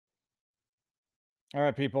All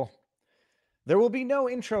right, people. There will be no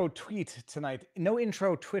intro tweet tonight, no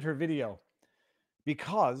intro Twitter video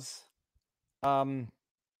because um,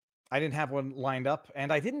 I didn't have one lined up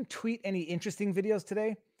and I didn't tweet any interesting videos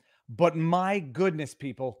today. But my goodness,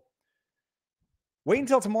 people, wait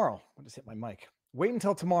until tomorrow. I just hit my mic. Wait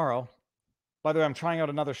until tomorrow. By the way, I'm trying out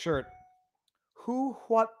another shirt. Who,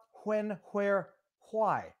 what, when, where,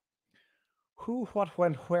 why? Who, what,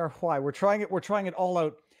 when, where, why? We're trying it. We're trying it all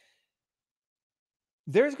out.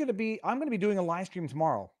 I'm going to be doing a live stream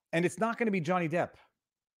tomorrow, and it's not going to be Johnny Depp.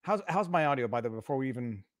 How's my audio, by the way, before we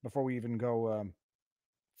even go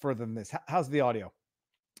further than this? How's the audio?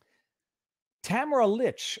 Tamara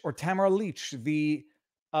Litch, or Tamara Leach, the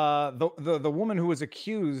woman who was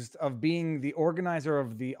accused of being the organizer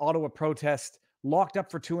of the Ottawa protest, locked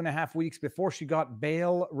up for 2.5 weeks before she got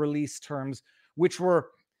bail release terms, which were,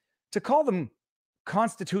 to call them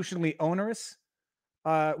constitutionally onerous,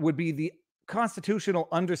 would be the constitutional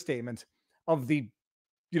understatement of the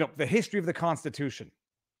history of the Constitution.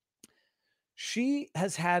 She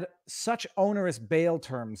has had such onerous bail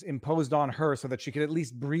terms imposed on her so that she could at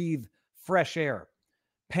least breathe fresh air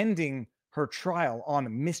pending her trial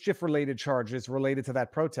on mischief-related charges related to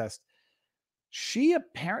that protest. She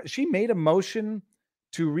made a motion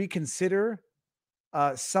to reconsider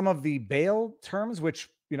some of the bail terms, which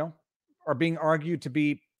are being argued to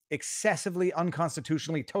be excessively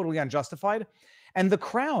unconstitutionally, totally unjustified. And the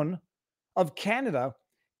Crown of Canada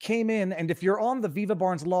came in, and if you're on the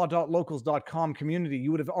vivabarneslaw.locals.com community,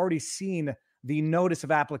 you would have already seen the notice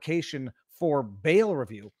of application for bail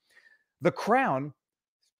review. The Crown,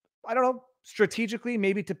 I don't know, strategically,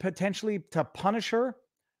 maybe to potentially to punish her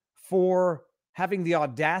for having the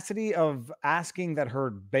audacity of asking that her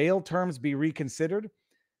bail terms be reconsidered,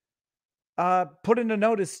 put in a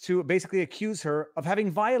notice to basically accuse her of having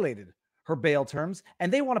violated her bail terms,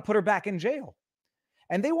 and they want to put her back in jail.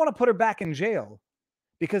 And they want to put her back in jail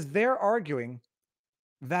because they're arguing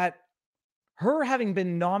that her having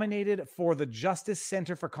been nominated for the Justice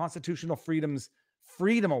Center for Constitutional Freedom's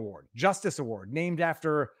Freedom Award, Justice Award, named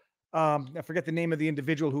after, I forget the name of the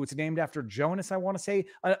individual who it's named after, Jonas, I want to say,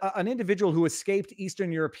 an individual who escaped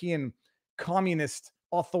Eastern European communist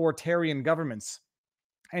authoritarian governments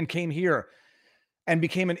and came here and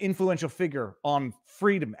became an influential figure on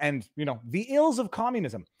freedom and, the ills of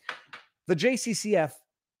communism. The JCCF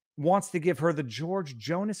wants to give her the George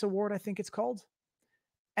Jonas Award, I think it's called.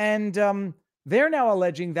 And they're now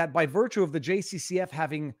alleging that by virtue of the JCCF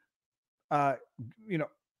having,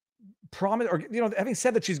 promised, or having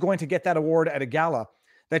said that she's going to get that award at a gala,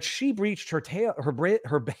 that she breached her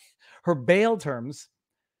bail terms,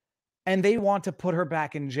 and they want to put her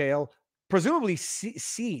back in jail, presumably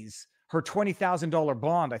seize her $20,000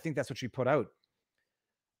 bond. I think that's what she put out.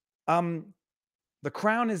 The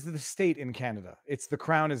Crown is the state in Canada. It's the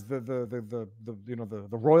Crown is the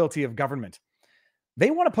royalty of government. They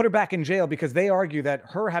want to put her back in jail because they argue that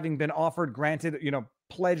her having been offered, granted,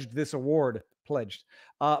 pledged this award,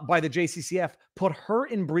 by the JCCF, put her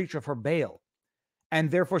in breach of her bail, and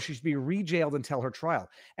therefore she should be re-jailed until her trial.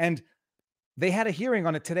 And they had a hearing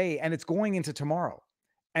on it today, and it's going into tomorrow.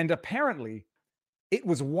 And apparently, it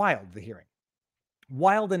was wild, the hearing.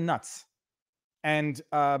 Wild and nuts. And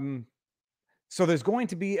so there's going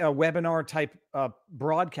to be a webinar type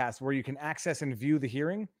broadcast where you can access and view the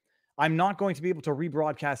hearing. I'm not going to be able to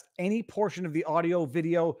rebroadcast any portion of the audio,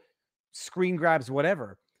 video, screen grabs,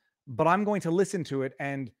 whatever, but I'm going to listen to it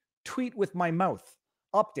and tweet with my mouth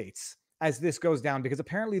updates as this goes down, because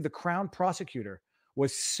apparently the Crown prosecutor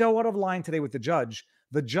was so out of line today with the judge.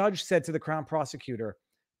 The judge said to the Crown prosecutor,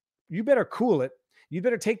 you better cool it. You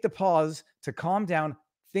better take the pause to calm down,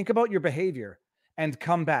 think about your behavior, and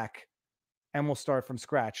come back, and we'll start from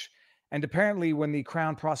scratch. And apparently when the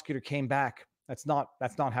Crown prosecutor came back, that's not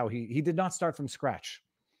how he did not start from scratch.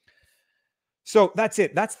 So that's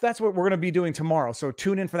it. That's what we're going to be doing tomorrow. So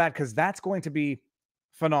tune in for that, because that's going to be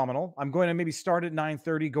phenomenal. I'm going to maybe start at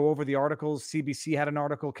 9:30, go over the articles. CBC had an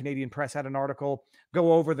article, Canadian Press had an article,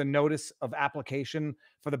 go over the notice of application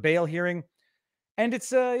for the bail hearing. And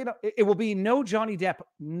it's, it will be no Johnny Depp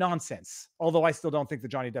nonsense, although I still don't think the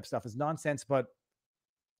Johnny Depp stuff is nonsense. But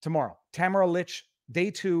tomorrow, Tamara Litch,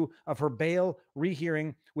 day 2 of her bail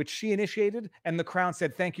rehearing, which she initiated, and the Crown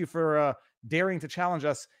said, thank you for daring to challenge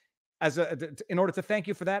us. In order to thank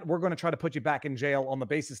you for that, we're going to try to put you back in jail on the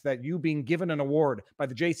basis that you being given an award by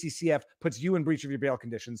the JCCF puts you in breach of your bail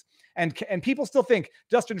conditions. And people still think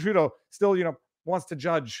Justin Trudeau still, wants to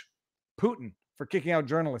judge Putin for kicking out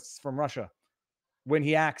journalists from Russia when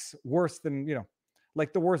he acts worse than,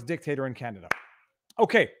 like the worst dictator in Canada.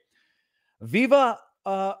 Okay. Viva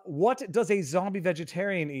What does a zombie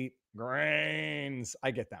vegetarian eat? Grains. I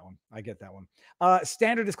get that one. I get that one.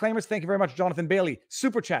 Standard disclaimers. Thank you very much, Jonathan Bailey.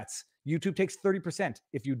 Super chats. YouTube takes 30%.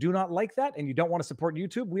 If you do not like that and you don't want to support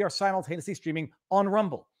YouTube, we are simultaneously streaming on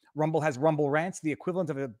Rumble. Rumble has Rumble Rants, the equivalent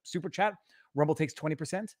of a super chat. Rumble takes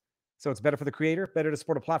 20%. So it's better for the creator, better to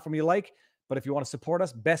support a platform you like. But if you want to support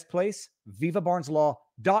us, best place,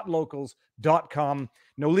 vivabarneslaw.locals.com.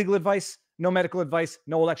 No legal advice, no medical advice,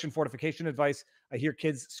 no election fortification advice. I hear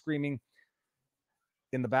kids screaming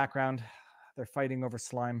in the background. They're fighting over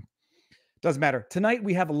slime. Doesn't matter. Tonight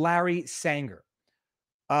we have Larry Sanger.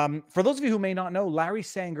 For those of you who may not know, Larry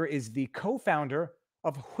Sanger is the co-founder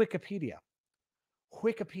of Wikipedia.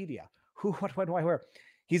 Wikipedia. Who, what, when, why, where?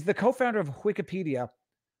 He's the co-founder of Wikipedia,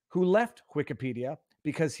 who left Wikipedia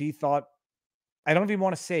because he thought, I don't even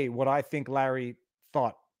want to say what I think Larry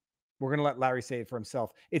thought. We're going to let Larry say it for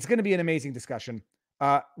himself. It's going to be an amazing discussion.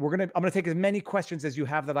 I'm going to take as many questions as you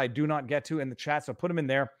have that I do not get to in the chat, so put them in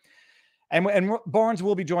there. And Barnes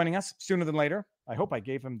will be joining us sooner than later. I hope I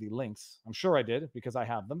gave him the links. I'm sure I did because I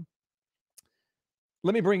have them.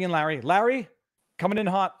 Let me bring in Larry. Larry, coming in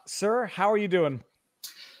hot. Sir, how are you doing?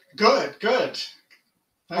 Good, good.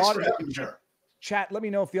 Thanks for having me here. Chat, let me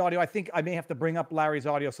know if the audio, I think I may have to bring up Larry's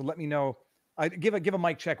audio, so let me know. Give a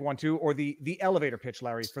mic check 1, 2, or the elevator pitch,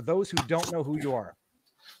 Larry, for those who don't know who you are.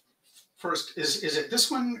 First, is it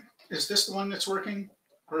this one? Is this the one that's working?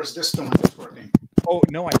 Or is this the one that's working? Oh,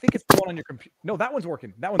 no, I think it's the one on your computer. No, that one's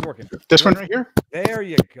working. That one's working. This one right here? There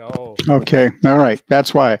you go. Okay. All right.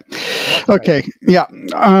 That's why. Okay. Yeah.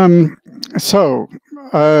 So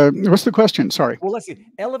what's the question? Sorry. Well, let's see.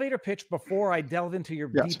 Elevator pitch before I delve into your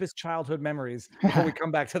deepest childhood memories before we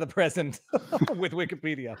come back to the present with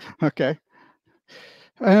Wikipedia. Okay.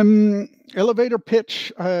 Elevator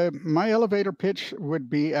pitch. My elevator pitch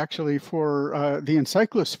would be actually for the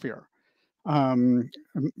encyclosphere.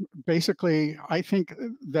 Basically, I think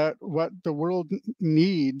that what the world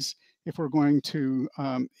needs, if we're going to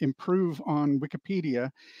improve on Wikipedia,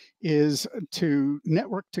 is to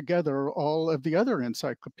network together all of the other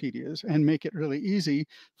encyclopedias and make it really easy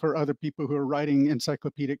for other people who are writing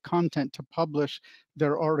encyclopedic content to publish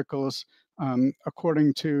their articles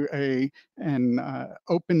according to an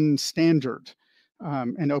open standard.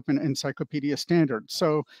 An open encyclopedia standard.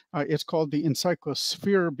 So it's called the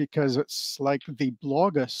encyclosphere because it's like the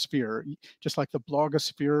blogosphere. Just like the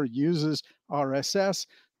blogosphere uses RSS,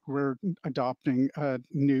 we're adopting a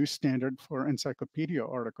new standard for encyclopedia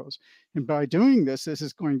articles. And by doing this, this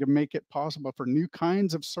is going to make it possible for new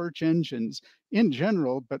kinds of search engines in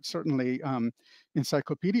general, but certainly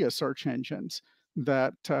encyclopedia search engines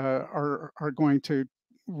that are going to,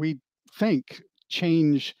 we think,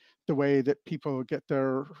 change the way that people get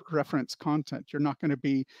their reference content. You're not going to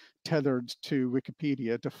be tethered to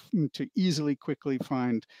Wikipedia to easily, quickly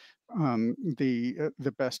find the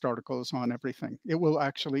best articles on everything. It will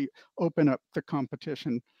actually open up the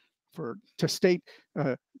competition to state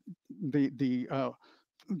the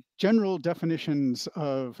general definitions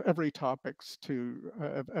of every topic to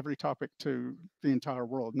the entire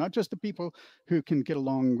world, not just the people who can get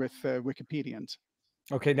along with Wikipedians.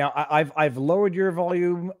 Okay, now I've lowered your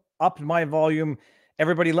volume, upped my volume.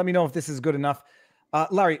 Everybody, let me know if this is good enough.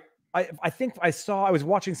 Larry, I think I was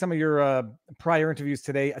watching some of your prior interviews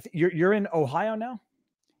today. I think you're in Ohio now?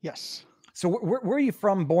 Yes. So where are you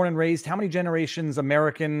from, born and raised? How many generations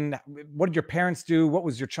American? What did your parents do? What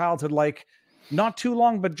was your childhood like? Not too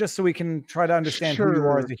long, but just so we can try to understand who you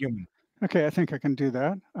are as a human. Okay, I think I can do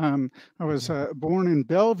that. I was born in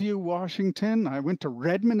Bellevue, Washington. I went to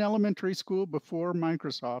Redmond Elementary School before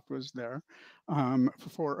Microsoft was there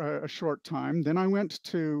for a short time. Then I went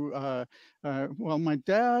to, well, my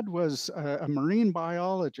dad was a marine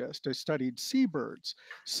biologist. I studied seabirds.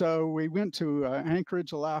 So we went to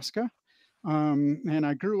Anchorage, Alaska, and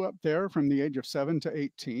I grew up there from the age of 7 to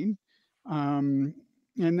 18. And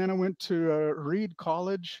then I went to Reed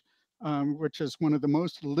College, which is one of the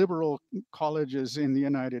most liberal colleges in the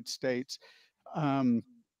United States, and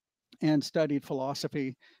studied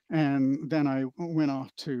philosophy. And then I went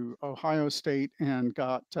off to Ohio State and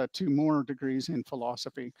got 2 more degrees in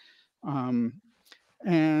philosophy. And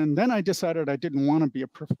then I decided I didn't want to be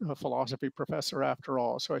a philosophy professor after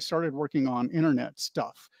all. So I started working on internet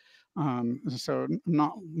stuff. So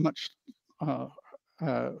not much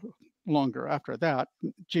longer after that,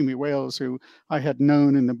 Jimmy Wales, who I had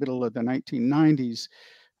known in the middle of the 1990s,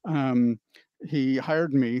 he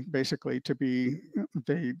hired me basically to be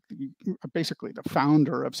basically the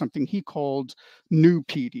founder of something he called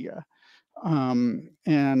Newpedia.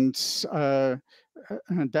 And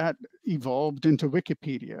and that evolved into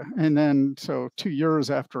Wikipedia. And then, so 2 years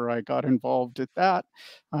after I got involved at that,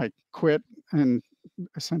 I quit, and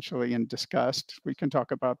essentially in disgust. We can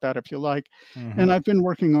talk about that if you like. And I've been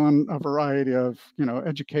working on a variety of,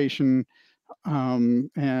 education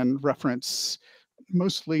and reference,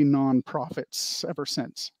 mostly nonprofits ever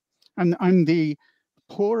since. And I'm the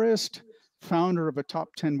poorest founder of a top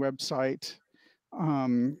 10 website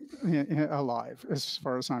alive, as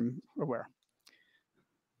far as I'm aware.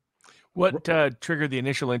 What triggered the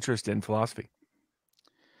initial interest in philosophy?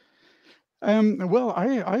 Well,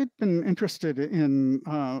 I'd been interested in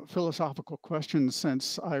philosophical questions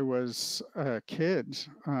since I was a kid.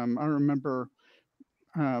 I remember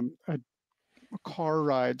a car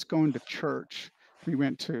rides going to church. We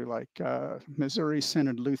went to like Missouri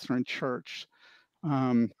Synod Lutheran Church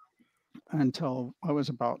until I was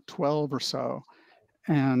about 12 or so.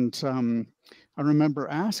 And I remember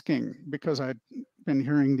asking, because I'd been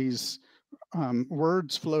hearing these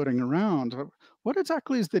words floating around, what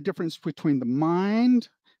exactly is the difference between the mind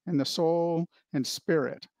and the soul and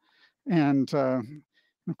spirit? And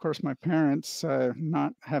of course, my parents,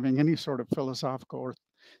 not having any sort of philosophical or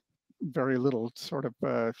very little sort of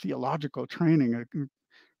theological training,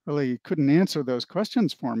 really couldn't answer those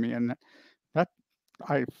questions for me. And that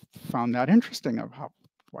I found that interesting.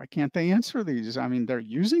 Why can't they answer these? I mean, they're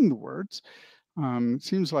using the words. It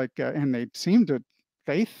seems like, and they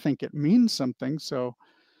think it means something. So,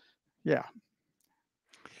 yeah,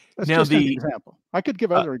 that's Now just an example. I could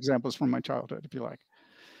give other examples from my childhood if you like.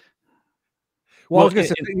 Well, I was going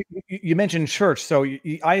to say, you mentioned church, so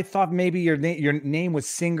I thought maybe your name was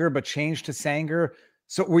Singer, but changed to Sanger.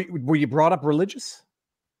 So were you brought up religious?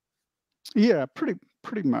 Yeah, pretty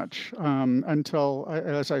much until,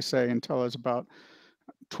 as I say, until I was about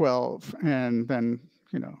 12, and then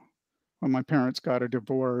when my parents got a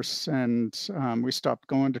divorce, and we stopped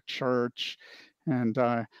going to church, and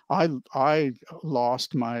I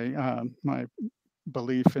lost my my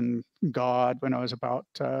belief in God when I was about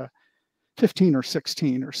 15 or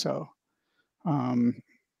 16 or so. And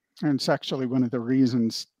it's actually one of the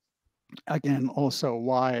reasons, again, also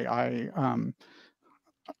why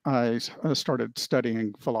I started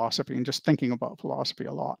studying philosophy and just thinking about philosophy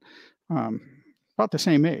a lot, about the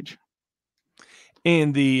same age.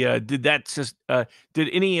 And did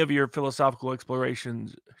any of your philosophical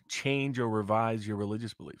explorations change or revise your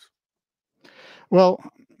religious beliefs? Well,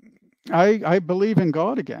 I believe in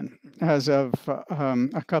God again as of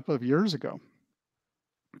a couple of years ago.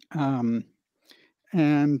 And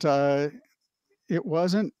it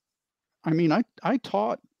wasn't, I mean, I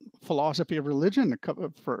taught philosophy of religion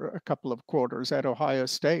for a couple of quarters at Ohio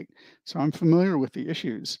State, so I'm familiar with the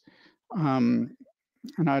issues. And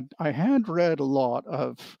I had read a lot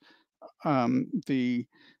of the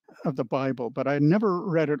Bible, but I never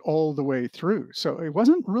read it all the way through. So it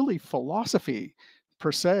wasn't really philosophy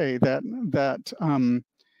per se that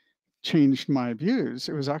changed my views.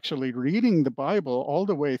 It was actually reading the Bible all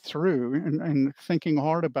the way through and thinking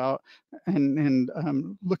hard about and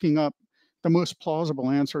looking up the most plausible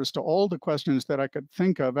answers to all the questions that I could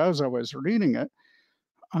think of as I was reading it.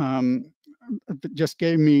 It just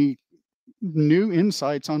gave me new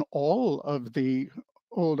insights on all of the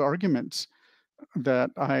old arguments that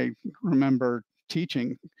I remember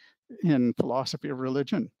teaching in philosophy of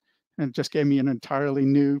religion. And it just gave me an entirely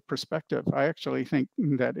new perspective. I actually think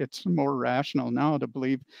that it's more rational now to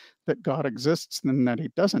believe that God exists than that he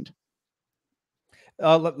doesn't.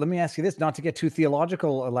 Let me ask you this, not to get too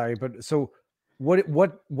theological, Larry, but so what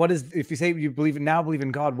is, if you say you believe in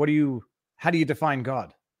God, how do you define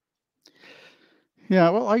God? Yeah,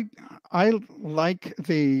 well, I like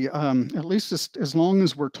the at least as long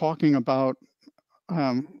as we're talking about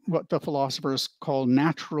what the philosophers call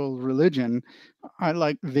natural religion, I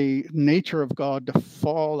like the nature of God to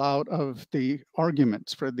fall out of the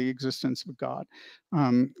arguments for the existence of God.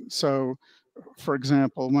 So, for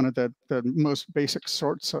example, one of the most basic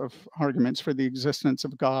sorts of arguments for the existence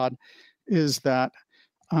of God is that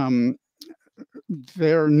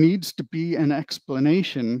there needs to be an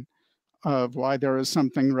explanation of why there is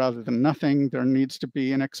something rather than nothing. There needs to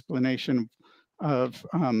be an explanation of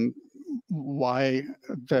why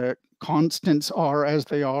the constants are as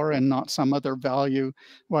they are and not some other value,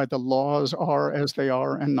 why the laws are as they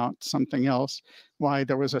are and not something else, why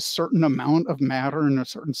there was a certain amount of matter and a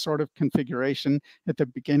certain sort of configuration at the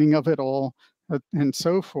beginning of it all, and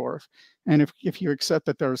so forth. And if you accept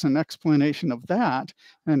that there's an explanation of that,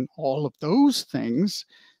 and all of those things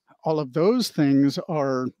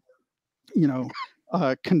are,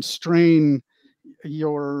 constrain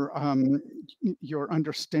your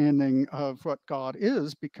understanding of what God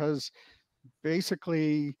is, because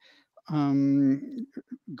basically,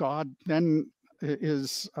 God then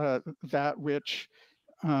is that which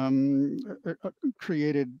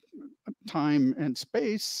created time and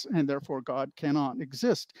space, and therefore God cannot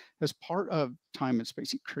exist as part of time and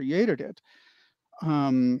space. He created it.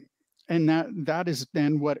 And that is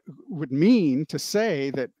then what it would mean to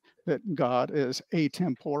say that God is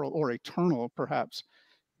atemporal or eternal. Perhaps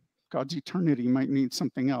God's eternity might mean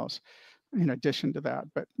something else in addition to that.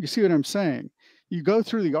 But you see what I'm saying? You go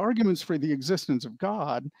through the arguments for the existence of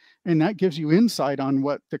God, and that gives you insight on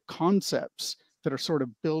what the concepts that are sort of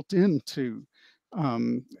built into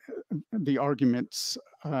the arguments,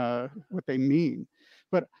 what they mean.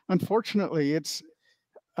 But unfortunately, it's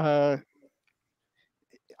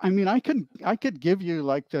I mean, I could give you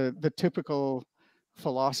like the typical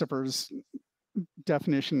philosopher's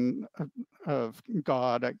definition of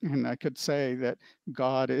God, and I could say that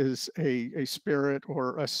God is a spirit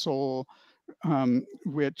or a soul,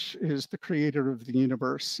 which is the creator of the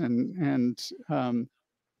universe, and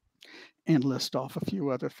list off a few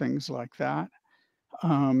other things like that.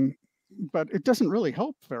 But it doesn't really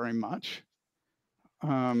help very much.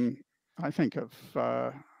 I think of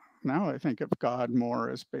now I think of God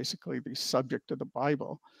more as basically the subject of the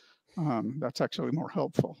Bible. That's actually more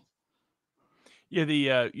helpful.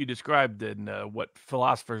 Yeah, you described in what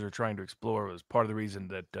philosophers are trying to explore was part of the reason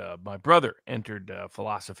that my brother entered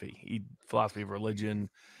philosophy. Philosophy of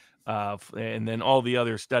religion, and then all the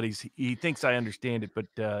other studies. He thinks I understand it, but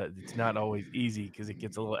it's not always easy because it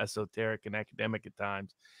gets a little esoteric and academic at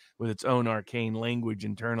times with its own arcane language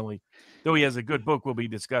internally. Though he has a good book we'll be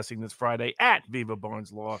discussing this Friday at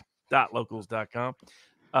vivabarneslaw.locals.com.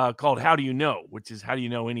 Called "How Do You Know," which is how do you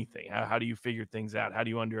know anything? How do you figure things out? How do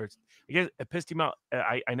you I guess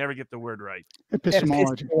I never get the word right.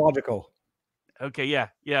 Epistemology. Epistemological. Okay, yeah,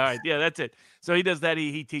 all right, yeah, that's it. So he does that.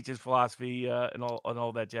 He teaches philosophy and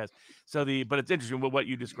all that jazz. But it's interesting. What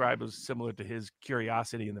you described was similar to his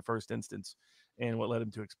curiosity in the first instance, and what led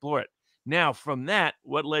him to explore it. Now, from that,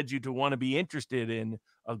 what led you to want to be interested in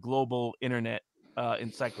a global internet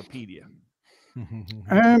encyclopedia?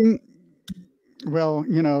 Well,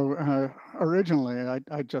 originally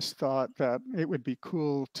I just thought that it would be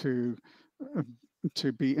cool to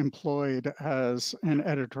be employed as an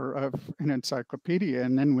editor of an encyclopedia.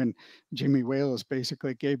 And then when Jimmy Wales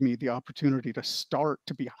basically gave me the opportunity to start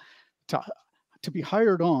to be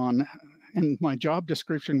hired on, and my job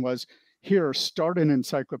description was, here, start an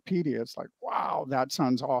encyclopedia. It's like, wow, that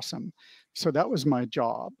sounds awesome. So that was my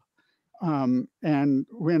job. And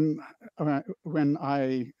when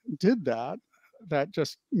I did that, that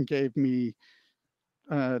just gave me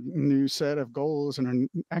a new set of goals and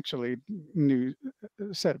actually new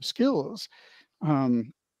set of skills.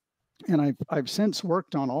 And I've since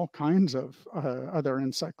worked on all kinds of other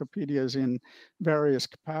encyclopedias in various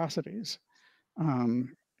capacities.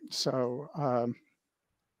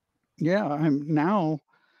 Yeah, I'm now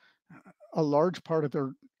a large part of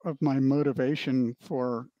my motivation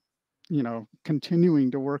for continuing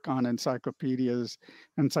to work on encyclopedia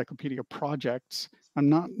projects. I'm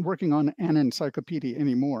not working on an encyclopedia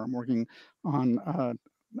anymore. I'm working on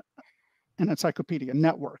an encyclopedia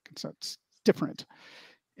network. So it's different.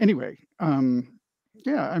 Anyway,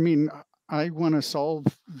 yeah, I mean, I want to solve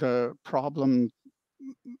the problem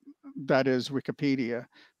that is Wikipedia.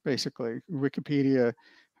 Basically, Wikipedia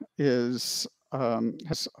has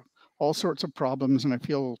all sorts of problems, and I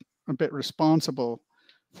feel a bit responsible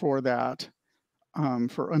for that,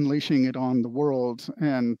 for unleashing it on the world.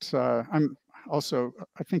 And I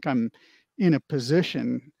think I'm in a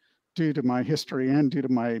position, due to my history and due to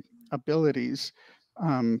my abilities,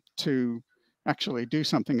 to actually do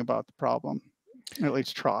something about the problem, at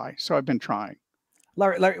least try. So I've been trying.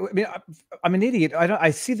 Larry, I mean, I'm an idiot.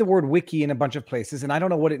 I see the word wiki in a bunch of places, and I don't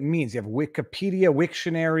know what it means. You have Wikipedia,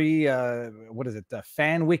 Wiktionary, what is it?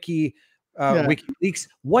 Fan wiki, WikiLeaks.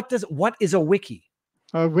 What is a wiki?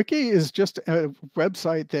 A wiki is just a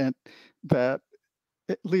website that,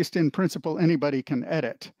 at least in principle, anybody can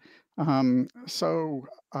edit. So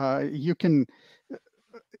you can,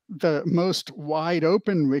 the most wide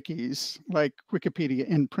open wikis, like Wikipedia,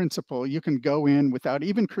 in principle, you can go in without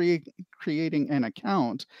even creating an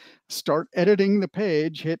account, start editing the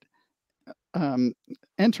page, hit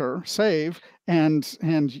enter, save, and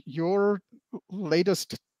your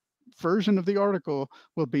latest version of the article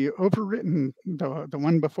will be overwritten the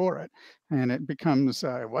one before it, and it becomes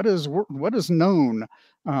what is known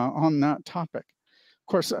on that topic. Of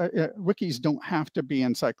course, wikis don't have to be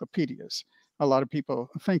encyclopedias. a lot of people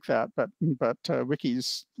think that, but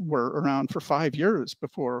wikis were around for 5 years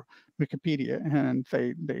before Wikipedia, and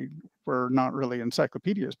they were not really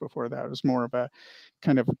encyclopedias before that. It was more of a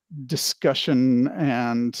kind of discussion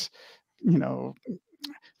and, you know,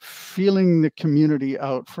 feeling the community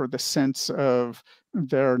out for the sense of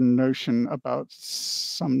their notion about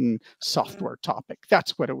some software topic.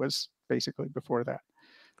 That's what it was basically before that.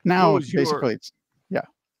 Now, basically, it's, yeah.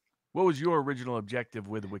 What was your original objective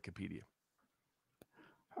with Wikipedia?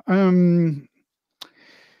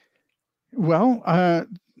 Well,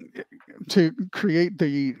 to create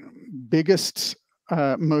the biggest,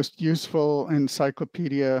 most useful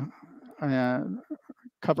encyclopedia,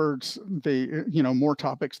 covered the, you know, more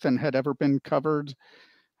topics than had ever been covered,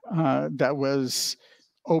 that was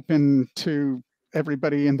open to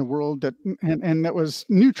everybody in the world, that and that was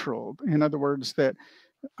neutral. In other words, that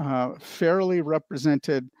fairly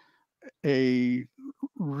represented a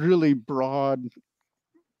really broad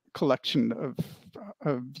collection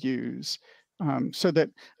of views, so that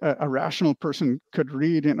a rational person could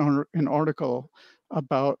read an article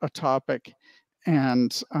about a topic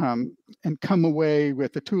and come away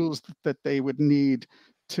with the tools that they would need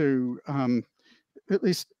to at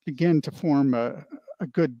least begin to form a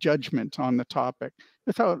good judgment on the topic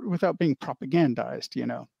without being propagandized, you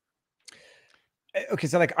know. Okay,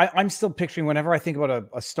 so like I'm still picturing, whenever I think about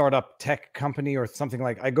a startup tech company or something,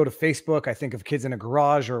 like I go to Facebook, I think of kids in a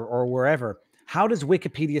garage or wherever. How does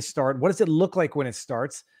Wikipedia start? What does it look like when it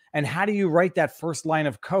starts? And how do you write that first line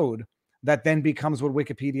of code that then becomes what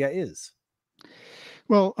Wikipedia is?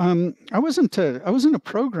 Well, I wasn't a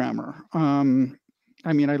programmer. I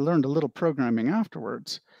mean, I learned a little programming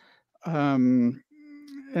afterwards.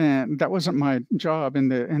 And that wasn't my job, and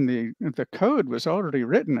the code was already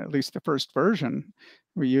written, at least the first version.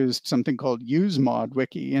 We used something called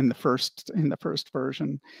usemodwiki in the first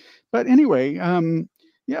version. But anyway,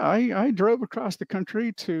 yeah, I drove across the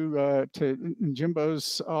country to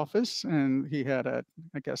Jimbo's office, and he had I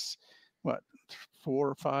guess, what,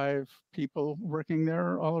 4 or 5 people working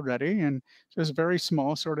there already, and it was a very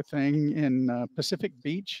small sort of thing in Pacific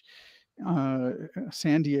Beach,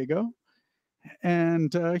 San Diego.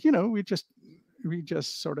 And you know, we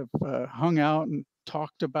just sort of hung out and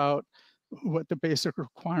talked about what the basic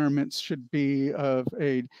requirements should be of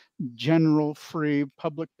a general, free,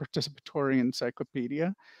 public participatory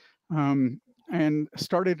encyclopedia, and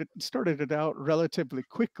started it out relatively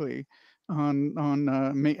quickly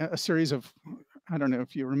on a series of, I don't know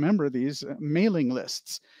if you remember these, mailing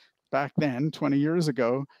lists. Back then, 20 years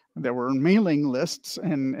ago, there were mailing lists,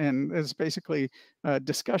 and it's basically a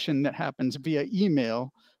discussion that happens via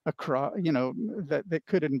email across, you know, that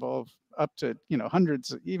could involve up to, you know,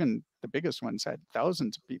 hundreds, even the biggest ones had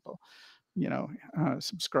thousands of people, you know,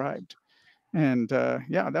 subscribed. And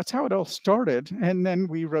yeah, that's how it all started. And then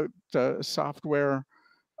we wrote software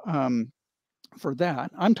for that.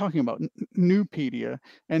 I'm talking about Nupedia.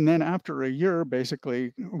 And then after a year,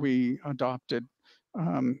 basically, we adopted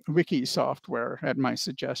wiki software at my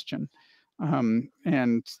suggestion, and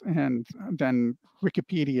then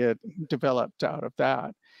Wikipedia developed out of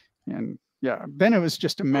that. And yeah, then it was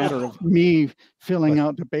just a matter of me filling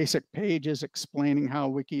out the basic pages, explaining how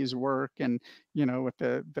wikis work, and, you know, what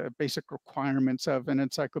the basic requirements of an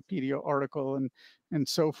encyclopedia article and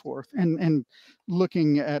so forth, and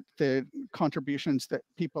looking at the contributions that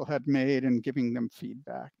people had made and giving them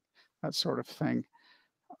feedback, that sort of thing.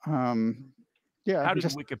 Yeah. How did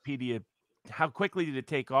Wikipedia, how quickly did it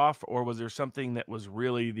take off, or was there something that was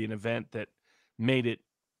really an event that made it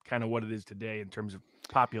kind of what it is today in terms of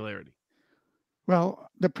popularity? Well,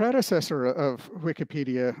 the predecessor of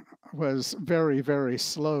Wikipedia was very, very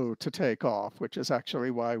slow to take off, which is actually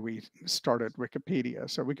why we started Wikipedia.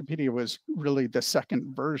 So Wikipedia was really the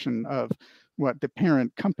second version of what the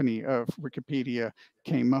parent company of Wikipedia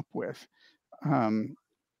came up with.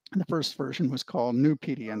 The first version was called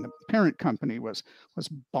Nupedia, and the parent company was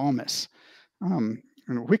Bomis. And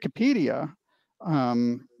Wikipedia,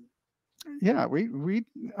 yeah,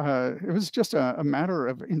 it was just a matter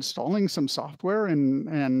of installing some software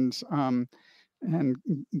and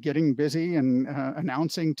getting busy and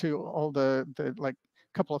announcing to all the like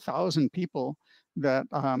couple of thousand people that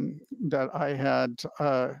I had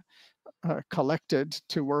collected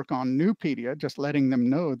to work on Nupedia, just letting them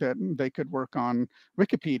know that they could work on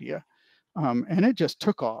Wikipedia. And it just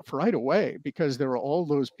took off right away, because there were all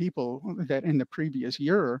those people that in the previous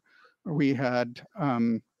year we had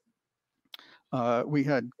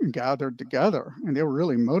gathered together, and they were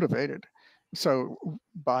really motivated. So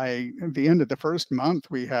by the end of the first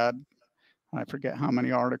month, we had, I forget how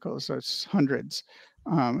many articles, it's hundreds,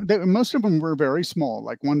 Most of them were very small,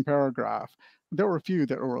 like one paragraph. There were a few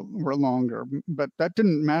that were longer, but that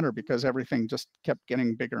didn't matter because everything just kept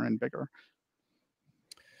getting bigger and bigger.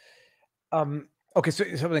 Okay,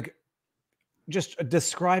 so like, just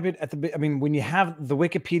describe it at the. I mean, when you have the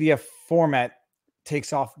Wikipedia format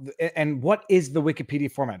takes off, and what is the Wikipedia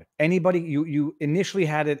format? Anybody, you initially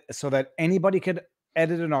had it so that anybody could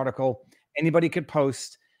edit an article, anybody could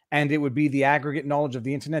post, and it would be the aggregate knowledge of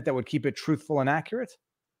the internet that would keep it truthful and accurate.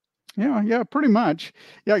 Yeah, pretty much.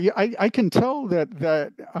 Yeah, I can tell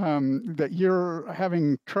that you're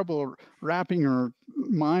having trouble wrapping your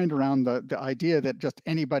mind around the idea that just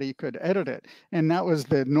anybody could edit it, and that was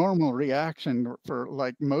the normal reaction for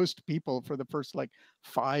like most people for the first like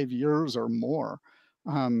 5 years or more.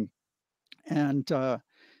 Um, and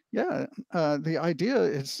yeah, the idea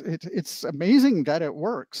is it's amazing that it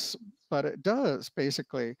works, but it does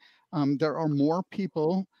basically. There are more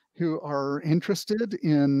people who are interested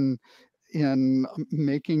in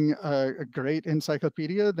making a great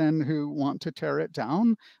encyclopedia than who want to tear it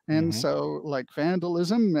down, and so like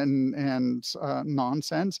vandalism and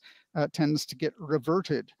nonsense tends to get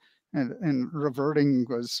reverted. And reverting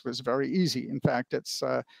was very easy. In fact,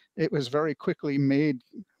 it was very quickly made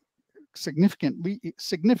significantly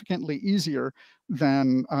easier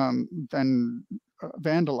than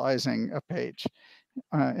vandalizing a page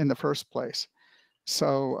in the first place.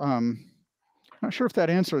 So not sure if that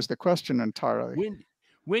answers the question entirely.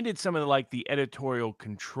 When did some of the editorial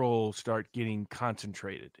control start getting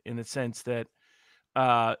concentrated, in the sense that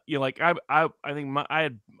like I think I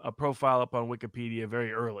had a profile up on Wikipedia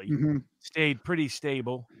very early, stayed pretty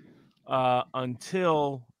stable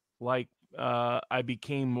until like I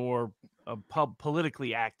became more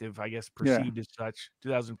politically active, I guess, Yeah. perceived as such,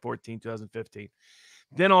 2014, 2015.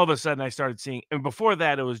 Then all of a sudden I started seeing, and before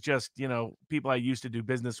that it was just, people I used to do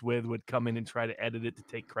business with would come in and try to edit it to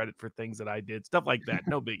take credit for things that I did, stuff like that,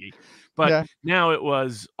 no biggie. But Yeah. now it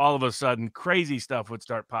was all of a sudden crazy stuff would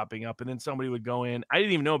start popping up, and then somebody would go in. I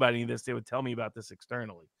didn't even know about any of this. They would tell me about this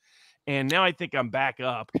externally. And now I think I'm back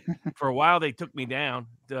up. For a while, they took me down.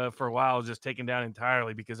 For a while, I was just taken down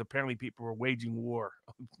entirely because apparently people were waging war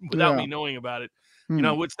without Yeah. me knowing about it. Hmm.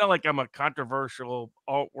 It's not like I'm a controversial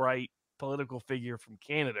alt-right political figure from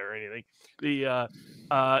Canada or anything. That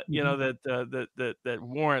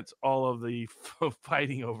warrants all of the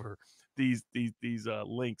fighting over these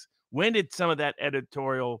links. When did some of that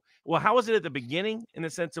editorial? Well, how was it at the beginning, in the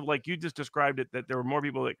sense of, like you just described it, that there were more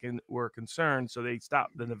people that were concerned, so they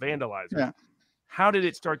stopped than the vandalizers? Yeah. How did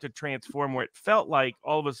it start to transform, where it felt like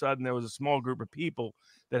all of a sudden there was a small group of people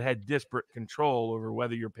that had disparate control over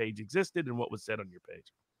whether your page existed and what was said on your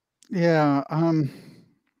page? Yeah.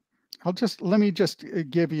 Let me just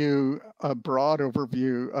give you a broad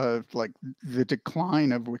overview of like the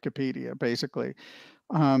decline of Wikipedia, basically.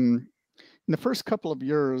 In the first couple of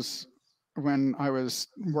years when I was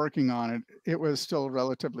working on it, it was still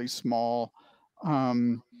relatively small.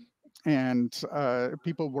 And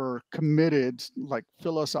people were committed, like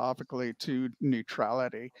philosophically, to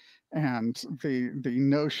neutrality, and the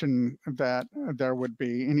notion that there would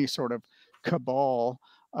be any sort of cabal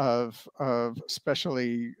of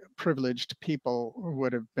especially privileged people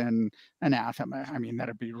would have been anathema. I mean,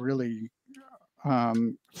 that'd be really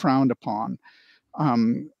frowned upon.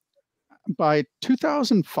 By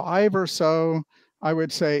 2005 or so, I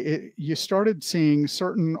would say you started seeing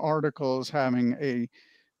certain articles having a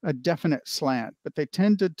definite slant, but they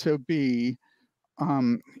tended to be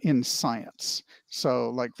in science.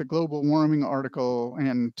 So like the global warming article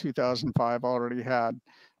in 2005 already had,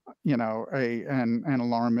 an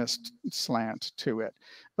alarmist slant to it.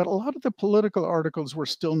 But a lot of the political articles were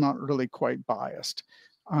still not really quite biased.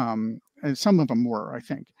 And some of them were, I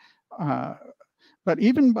think. But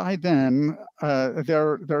even by then,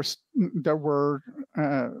 there were,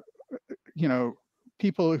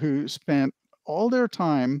 people who spent all their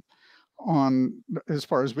time on, as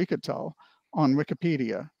far as we could tell, on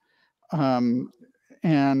Wikipedia,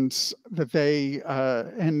 and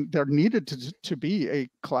that and there needed to be a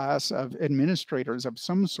class of administrators of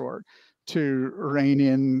some sort to rein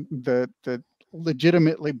in the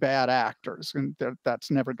legitimately bad actors, and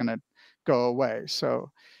that's never going to go away.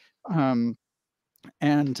 So.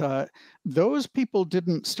 And those people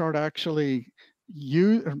didn't start actually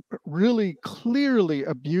really clearly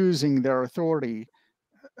abusing their authority,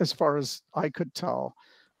 as far as I could tell,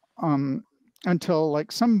 until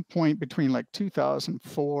like some point between like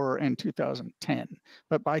 2004 and 2010.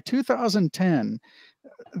 But by 2010,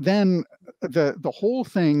 then the whole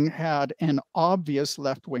thing had an obvious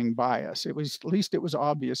left-wing bias. It was, at least it was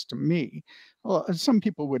obvious to me. Well, some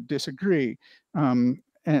people would disagree. And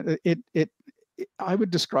I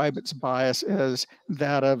would describe its bias as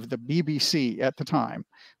that of the BBC at the time.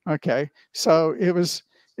 Okay, so it was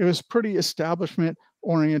pretty establishment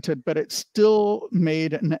oriented, but it still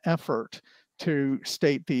made an effort to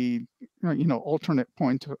state the alternate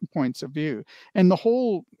points of view. And the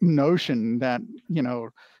whole notion that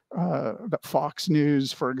that Fox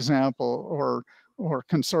News, for example, or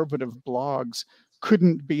conservative blogs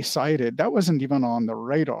couldn't be cited, that wasn't even on the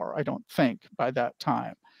radar, I don't think, by that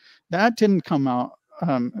time. That didn't come out,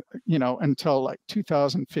 until like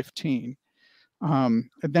 2015. And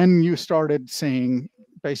then you started seeing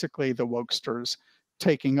basically the wokesters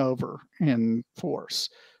taking over in force.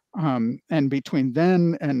 And between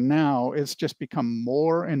then and now, it's just become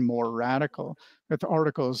more and more radical, with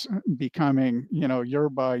articles becoming, year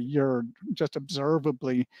by year, just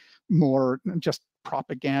observably more just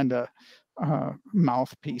propaganda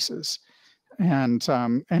mouthpieces. And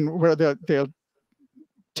where they'll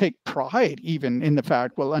take pride even in the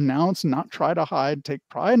fact, will announce, not try to hide, take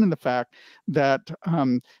pride in the fact that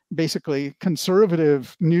basically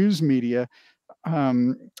conservative news media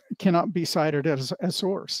cannot be cited as a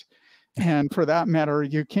source. And for that matter,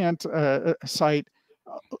 you can't cite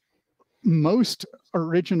most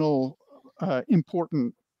original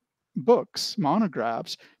important books,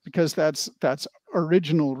 monographs, because that's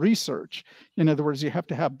original research. In other words, you have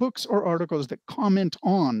to have books or articles that comment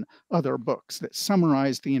on other books, that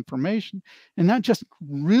summarize the information. And that just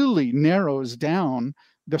really narrows down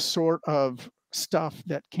the sort of stuff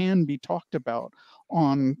that can be talked about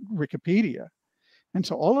on Wikipedia. And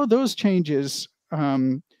so all of those changes,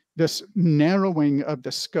 this narrowing of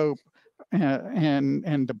the scope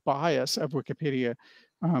and the bias of Wikipedia,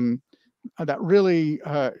 that really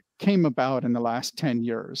came about in the last 10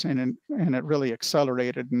 years, and it really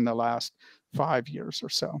accelerated in the last 5 years or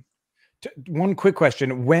so. One quick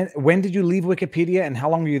question: when did you leave Wikipedia, and how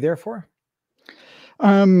long were you there for?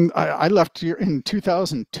 I left here in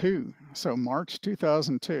 2002, so March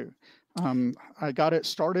 2002. I got it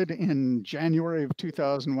started in January of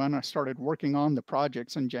 2001. I started working on the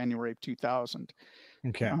projects in January of 2000.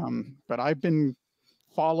 Okay. But I've been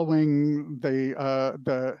following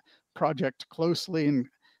the project closely, and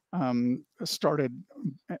started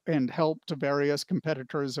and helped various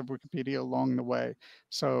competitors of Wikipedia along the way.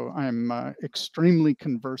 So I'm extremely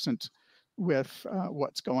conversant with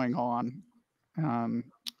what's going on.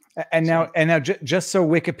 And now, just so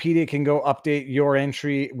Wikipedia can go update your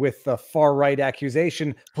entry with the far right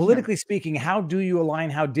accusation, politically speaking, how do you align?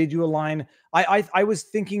 How did you align? I was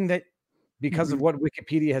thinking that because of what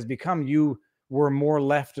Wikipedia has become, you were more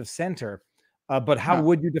left of center. But how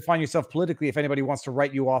would you define yourself politically if anybody wants to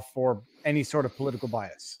write you off for any sort of political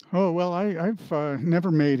bias? Oh, well, I've never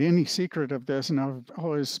made any secret of this, and I've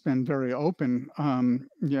always been very open.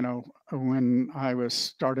 When I was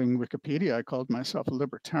starting Wikipedia, I called myself a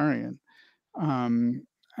libertarian.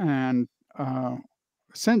 And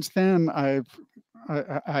since then, I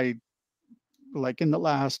like in the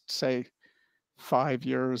last, say, 5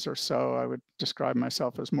 years or so, I would describe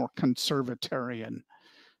myself as more conservatarian.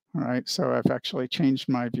 All right, so I've actually changed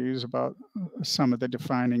my views about some of the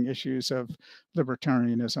defining issues of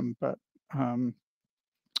libertarianism, but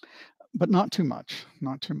not too much,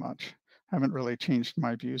 not too much. Haven't really changed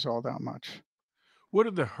my views all that much. What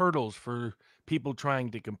are the hurdles for people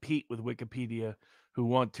trying to compete with Wikipedia who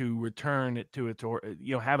want to return it to its, or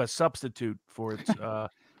have a substitute for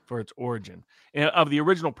its origin, of the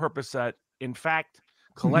original purpose that, in fact,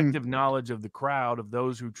 collective knowledge of the crowd, of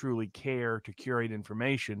those who truly care to curate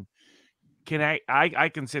information?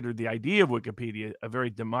 I consider the idea of Wikipedia a very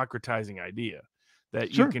democratizing idea, that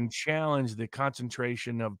you Sure. can challenge the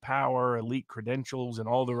concentration of power, elite credentials, and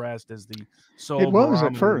all the rest as the sole It was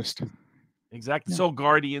at barometers. first. Exactly, Yeah. sole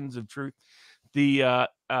guardians of truth. And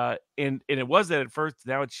it was that at first.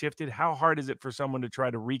 Now it's shifted. How hard is it for someone to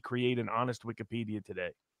try to recreate an honest Wikipedia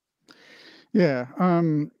today? Yeah,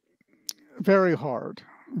 very hard,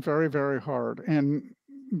 very, very hard. And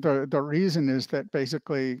the reason is that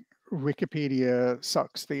basically Wikipedia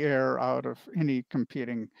sucks the air out of any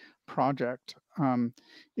competing project.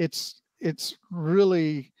 It's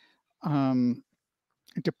really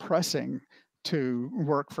depressing to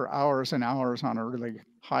work for hours and hours on a really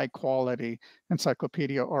high quality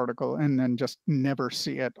encyclopedia article and then just never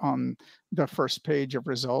see it on the first page of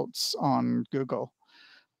results on Google.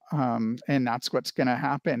 And that's what's going to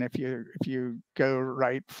happen if you go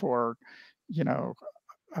right for,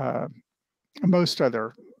 uh, most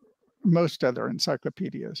other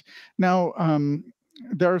encyclopedias. Now,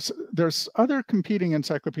 there's other competing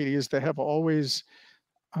encyclopedias that have always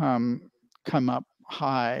come up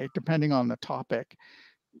high, depending on the topic.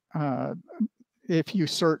 If you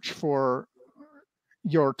search for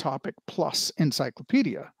your topic plus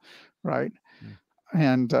encyclopedia, right?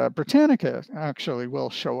 And Britannica actually will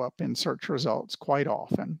show up in search results quite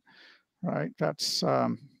often, right? That's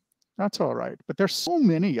all right. But there's so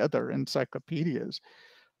many other encyclopedias.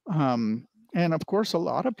 And of course, a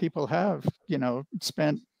lot of people have,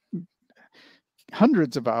 spent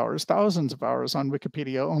hundreds of hours, thousands of hours on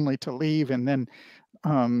Wikipedia only to leave and then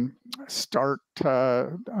start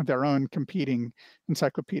their own competing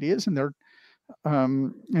encyclopedias, and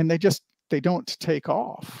they don't take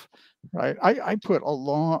off, right? I put a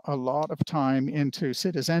lot of time into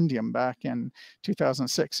Citizendium back in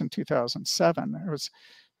 2006 and 2007.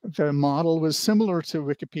 The model was similar to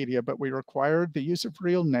Wikipedia, but we required the use of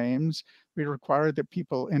real names. We required that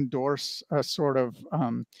people endorse a sort of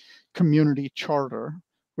community charter,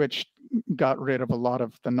 which got rid of a lot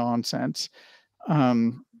of the nonsense.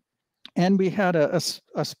 And we had a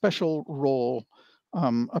special role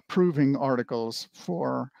approving articles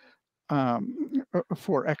for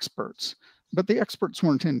experts, but the experts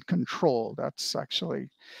weren't in control. That's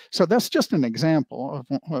just an example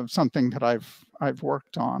of something that I've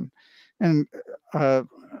worked on, and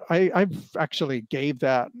I've actually gave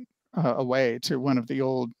that away to one of the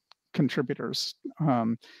old contributors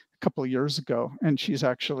a couple of years ago, and she's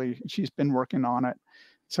been working on it.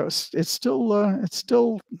 So it's still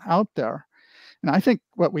out there. And I think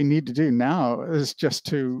what we need to do now is just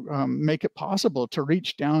to make it possible to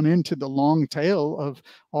reach down into the long tail of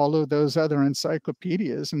all of those other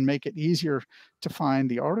encyclopedias and make it easier to find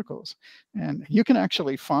the articles. And you can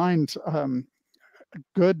actually find a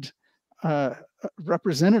good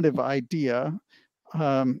representative idea,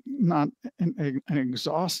 not an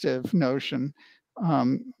exhaustive notion,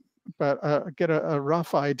 but get a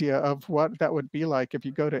rough idea of what that would be like if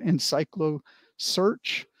you go to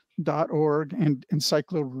encyclosearch.org and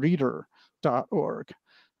encycloreader.org.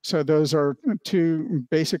 So those are two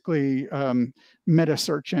basically meta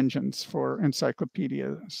search engines for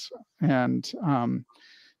encyclopedias. And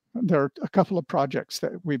there are a couple of projects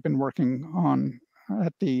that we've been working on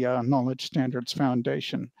at the Knowledge Standards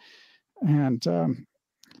Foundation. And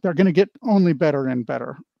they're going to get only better and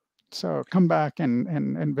better. So come back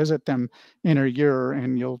and visit them in a year,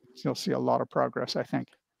 and you'll see a lot of progress, I think.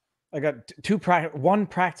 I got one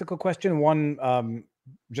practical question, one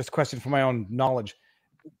just question for my own knowledge.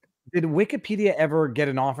 Did Wikipedia ever get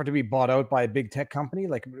an offer to be bought out by a big tech company?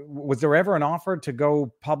 Like, was there ever an offer to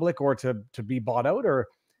go public or to be bought out? Or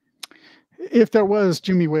if there was,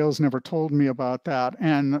 Jimmy Wales never told me about that,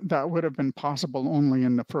 and that would have been possible only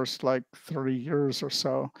in the first 3 years or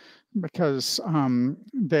so, because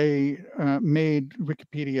they made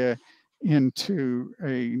Wikipedia into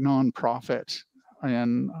a nonprofit,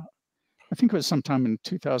 and I think it was sometime in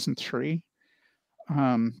 2003.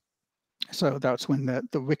 So that's when the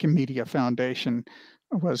Wikimedia Foundation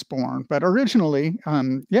was born. But originally,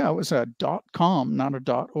 it was a .com, not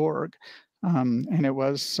a .org. And it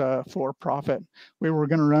was for profit. We were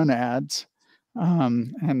going to run ads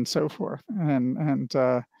and so forth. And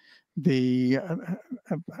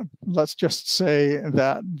let's just say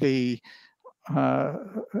that the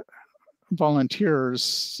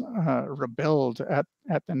volunteers rebelled at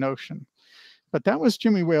the notion. But that was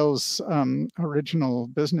Jimmy Wales' original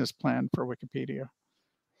business plan for Wikipedia.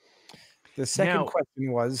 The second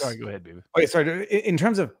question was... Sorry, go ahead, baby. Okay, sorry. In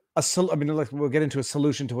terms of we'll get into a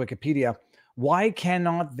solution to Wikipedia. Why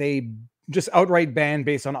cannot they just outright ban,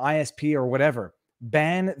 based on ISP or whatever,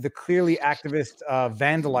 ban the clearly activist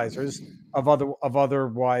vandalizers of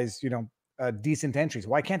otherwise, decent entries?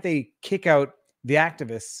 Why can't they kick out the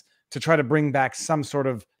activists to try to bring back some sort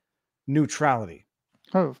of neutrality?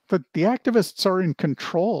 Oh, but the activists are in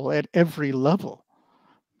control at every level,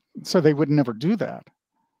 so they would never do that.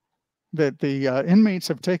 That the inmates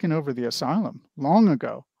have taken over the asylum long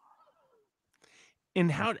ago.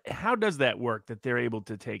 And how does that work, that they're able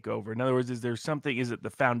to take over? In other words, is it the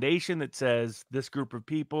foundation that says this group of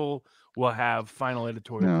people will have final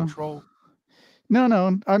editorial control?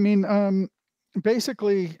 No. I mean,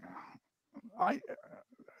 basically,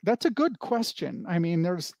 that's a good question. I mean,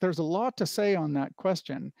 there's a lot to say on that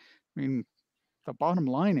question. I mean, the bottom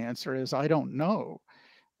line answer is I don't know.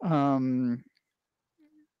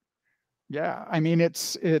 Yeah, I mean,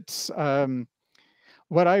 it's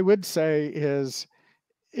what I would say is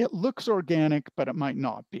it looks organic, but it might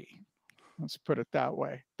not be. Let's put it that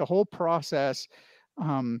way. The whole process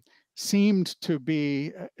seemed to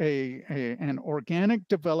be an organic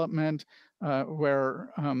development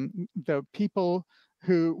where the people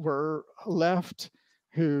who were left,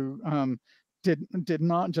 who did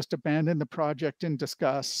not just abandon the project in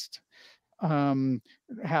disgust,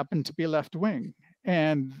 happened to be left wing.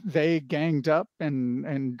 and they ganged up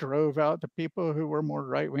and drove out the people who were more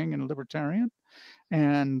right-wing and libertarian.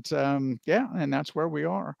 And yeah, and that's where we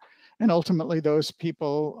are. And ultimately, those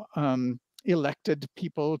people elected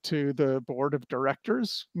people to the board of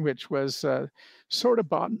directors, which was sort of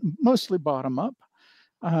mostly bottom up.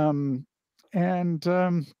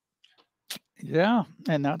 Yeah,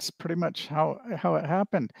 and that's pretty much how it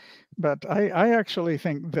happened. But I actually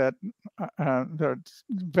think that there's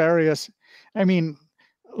various. I mean,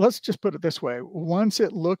 let's just put it this way: once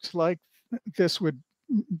it looked like this would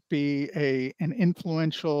be an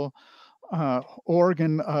influential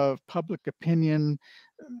organ of public opinion,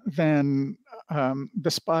 then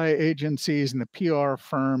the spy agencies and the PR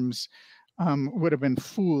firms would have been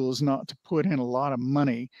fools not to put in a lot of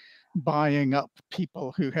money buying up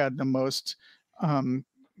people who had the most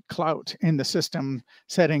clout in the system,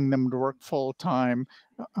 setting them to work full time,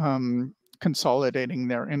 consolidating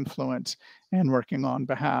their influence, and working on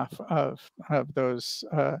behalf of those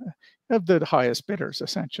of the highest bidders.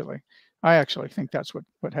 Essentially, I actually think that's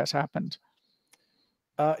what has happened.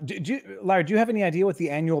 Larry, do you have any idea what the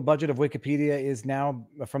annual budget of Wikipedia is now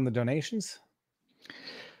from the donations?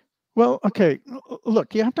 Well, okay,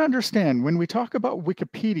 look, you have to understand, when we talk about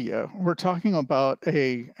Wikipedia, we're talking about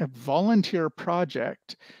a volunteer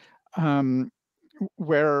project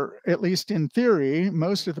where, at least in theory,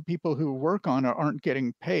 most of the people who work on it aren't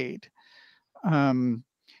getting paid. And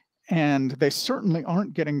they certainly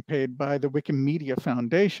aren't getting paid by the Wikimedia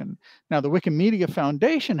Foundation. Now, the Wikimedia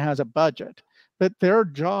Foundation has a budget, but their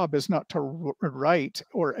job is not to write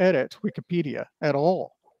or edit Wikipedia at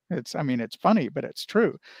all. I mean, it's funny, but it's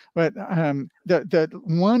true. But the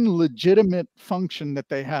one legitimate function that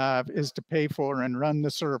they have is to pay for and run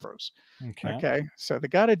the servers. Okay, so they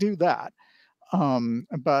got to do that.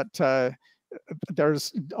 But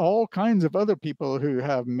there's all kinds of other people who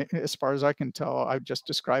have, as far as I can tell, I just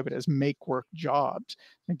describe it as make work jobs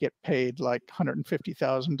and get paid like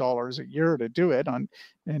 $150,000 a year to do it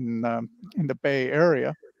in the Bay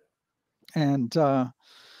Area. And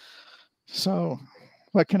so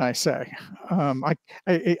what can I say?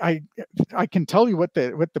 I can tell you what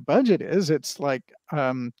the budget is. It's like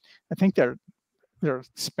I think they're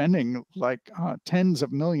spending like tens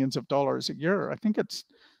of millions of dollars a year. I think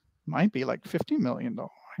might be like $50 million,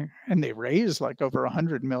 and they raise like over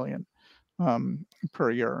 $100 million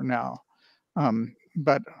per year now.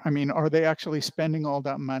 But I mean, are they actually spending all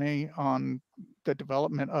that money on the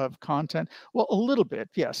development of content? Well, a little bit,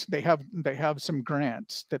 yes. They have some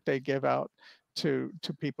grants that they give out to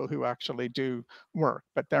people who actually do work,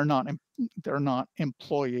 but they're not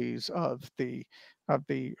employees of the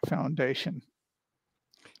foundation.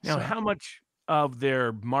 Now, how much of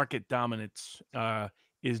their market dominance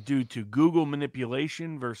is due to Google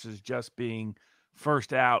manipulation versus just being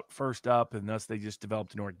first out, first up, and thus they just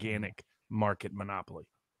developed an organic market monopoly?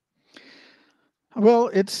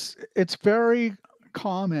 Well, it's very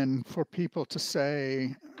common for people to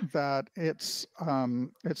say that it's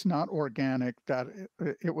not organic, that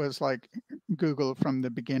it was like Google from the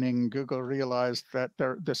beginning. Google realized that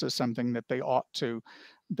this is something that they ought to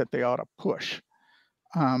push.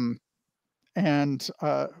 And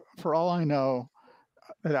for all I know,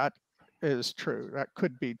 that is true. That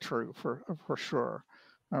could be true for sure.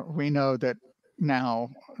 We know that now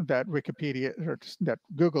that Wikipedia, or that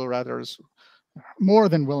Google rather, is more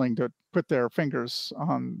than willing to put their fingers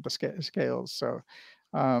on the scales. So,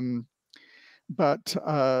 but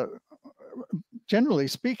generally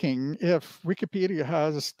speaking, if Wikipedia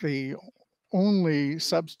has the only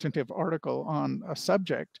substantive article on a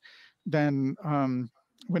subject, then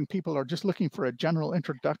when people are just looking for a general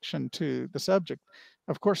introduction to the subject,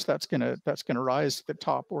 of course that's gonna rise to the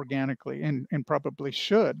top organically, and probably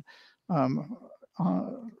should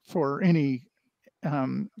for any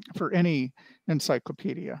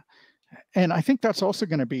encyclopedia. And I think that's also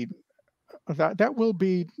going to be that will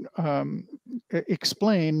be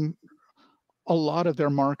explain a lot of their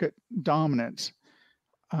market dominance.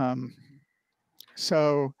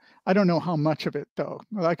 So I don't know how much of it, though.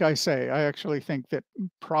 Like I say, I actually think that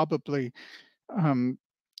probably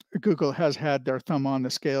Google has had their thumb on the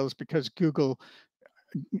scales, because Google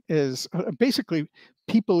is basically,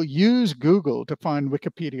 people use Google to find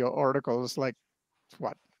Wikipedia articles like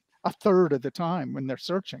what, a third of the time when they're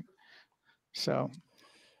searching. So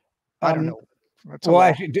I don't know. Well,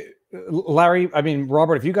 actually, Larry, I mean,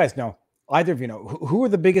 Robert, if you guys know, either of you know, who are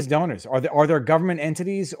the biggest donors? Are there government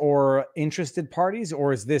entities or interested parties,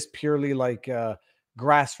 or is this purely like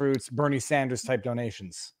grassroots Bernie Sanders type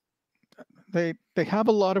donations? they have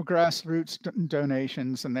a lot of grassroots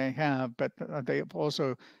donations, and but they have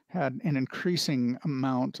also had an increasing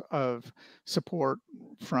amount of support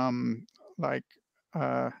from like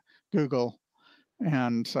Google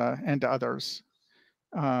and others.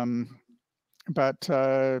 But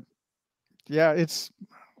yeah,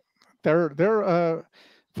 they're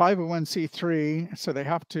 501c3, so they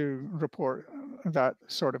have to report that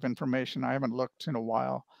sort of information. I haven't looked in a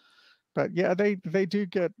while. But yeah, they do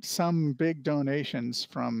get some big donations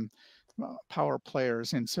from power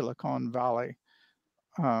players in Silicon Valley,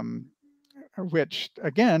 which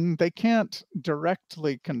again, they can't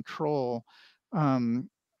directly control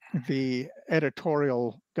the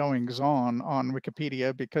editorial goings on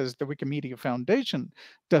Wikipedia, because the Wikimedia Foundation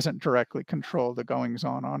doesn't directly control the goings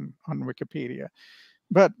on Wikipedia.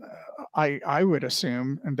 But I would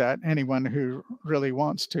assume that anyone who really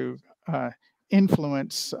wants to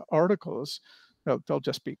influence articles, they'll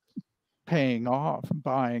just be buying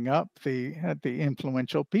up the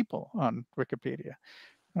influential people on Wikipedia,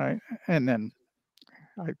 right? And then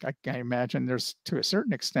I imagine there's, to a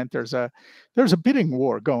certain extent, there's a bidding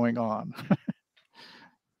war going on.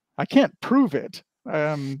 I can't prove it.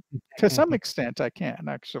 To some extent, I can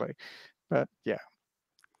actually, but yeah.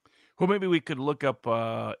 Well, maybe we could look up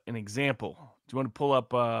an example. Do you want to pull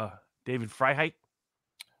up David Freiheit?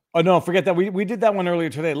 Oh no, forget that. We did that one earlier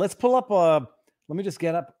today. Let's pull up. Let me just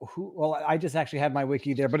get up who. Well, I just actually had my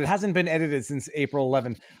wiki there, but it hasn't been edited since April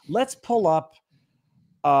 11th. Let's pull up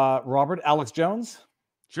Robert Alex Jones.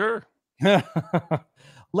 Sure.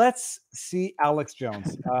 Let's see Alex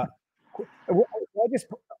Jones.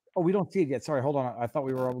 We don't see it yet. Sorry, hold on. I thought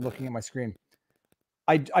we were looking at my screen.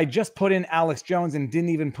 I just put in Alex Jones and didn't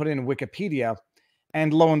even put in Wikipedia,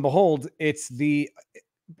 and lo and behold, it's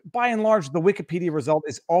by and large, the Wikipedia result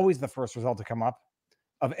is always the first result to come up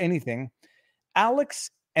of anything. Alex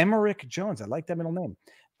Emmerich Jones, I like that middle name,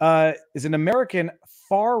 is an American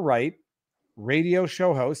far-right radio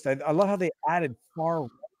show host. I love how they added far-right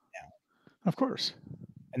now. Of course.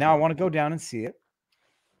 And now I want to go down and see it.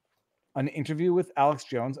 An interview with Alex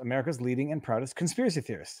Jones, America's leading and proudest conspiracy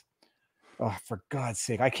theorist. Oh, for God's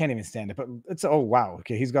sake, I can't even stand it. But it's, oh, wow.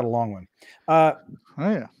 Okay, he's got a long one. Oh,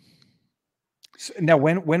 yeah. So now,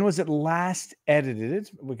 when was it last edited?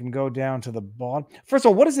 We can go down to the bottom. First of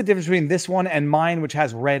all, what is the difference between this one and mine, which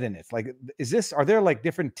has red in it? Like, are there like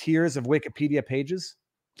different tiers of Wikipedia pages?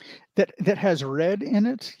 That has red in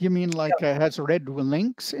it? You mean like has red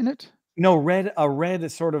links in it? No, a red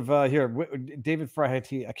is sort of here. David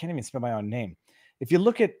Freiheit. I can't even spell my own name. If you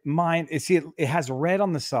look at mine, it has red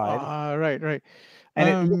on the side. Right. And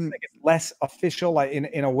it looks like it's less official, like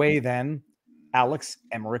in a way, than Alex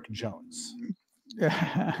Emmerich Jones.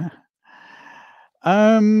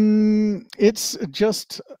 It's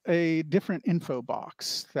just a different info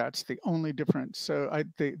box. That's the only difference. So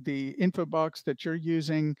the info box that you're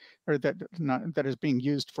using, or that is being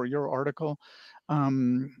used for your article,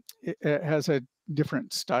 it has a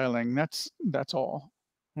different styling. That's all.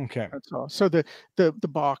 Okay. That's all. So the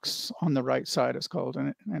box on the right side is called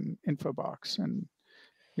an info box, and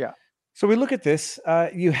yeah. So we look at this.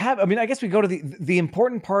 You have, I mean, I guess we go to the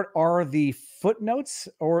important part are the footnotes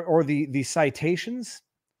or the citations.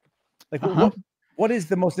 Like what is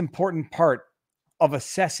the most important part of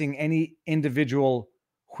assessing any individual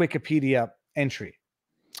Wikipedia entry?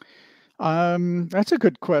 That's a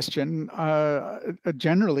good question.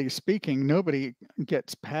 Generally speaking, nobody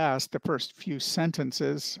gets past the first few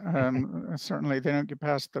sentences. Certainly, they don't get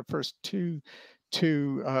past the first two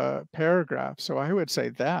paragraphs. So I would say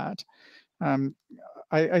that.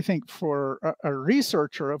 I think for a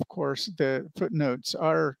researcher, of course, the footnotes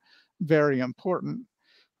are very important.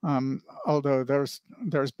 Although there's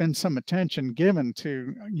been some attention given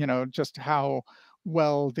to, just how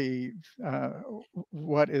well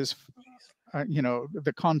what is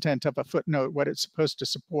the content of a footnote, what it's supposed to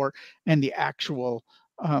support, and the actual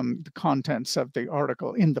the contents of the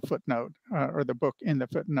article in the footnote, or the book in the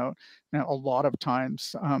footnote. Now, a lot of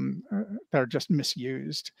times they're just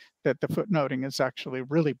misused, that the footnoting is actually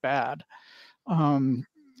really bad.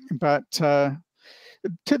 But to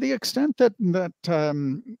the extent that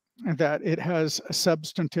it has a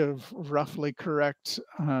substantive, roughly correct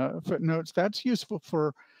footnotes, that's useful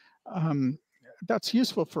for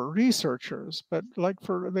researchers. But like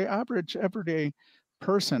for the average everyday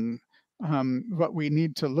person, what we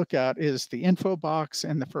need to look at is the info box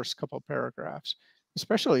and the first couple paragraphs,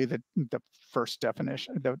 especially the first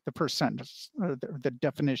definition, the first sentence, or the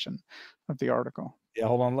definition of the article. Yeah,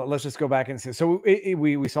 hold on. Let's just go back and see. So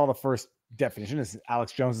we saw the first definition is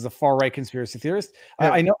Alex Jones is a far right conspiracy theorist.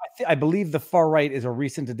 Yeah. I know. I believe the far right is a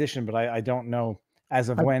recent addition, but I don't know. As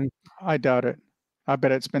of when? I doubt it. I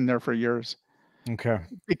bet it's been there for years. Okay.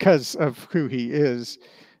 Because of who he is.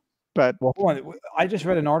 But well, hold on. I just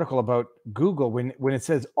read an article about Google when it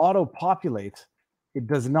says auto-populate, it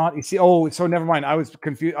does not. You see, oh, so never mind. I was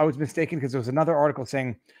confused. I was mistaken because there was another article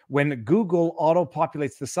saying when Google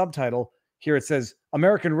auto-populates the subtitle, here it says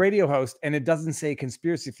American radio host, and it doesn't say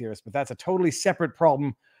conspiracy theorist, but that's a totally separate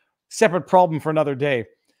problem for another day.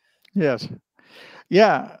 Yes.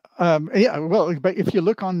 Yeah. Yeah. Well, but if you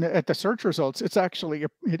look at the search results, it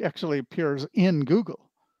actually appears in Google,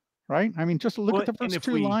 right? I mean, just look at the first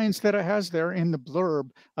two lines that it has there in the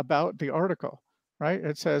blurb about the article, right?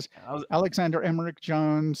 It says Alexander Emmerich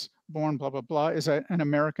Jones, born blah blah blah, is an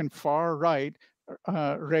American far right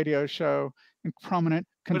radio show and prominent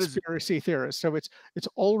conspiracy theorist. So it's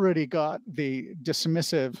already got the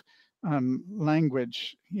dismissive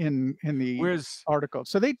language in the article.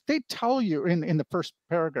 So they tell you in the first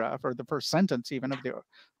paragraph or the first sentence even of the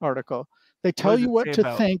article, they tell you what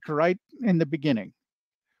to think right in the beginning.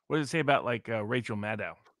 What does it say about like Rachel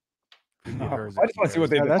Maddow? I just want to see what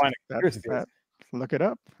they define. Look it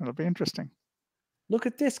up. It'll be interesting. Look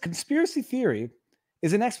at this. Conspiracy theory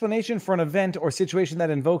is an explanation for an event or situation that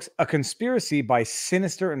invokes a conspiracy by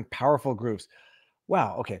sinister and powerful groups.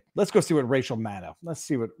 Wow. Okay. Let's go see what Rachel Maddow. Let's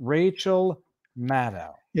see what Rachel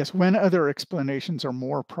Maddow. Yes. When other explanations are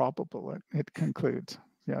more probable, it concludes.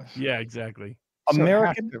 Yes. Yeah, exactly.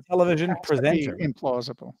 American television presenter.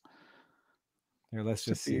 Implausible. Here, let's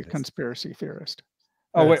just see. A conspiracy theorist.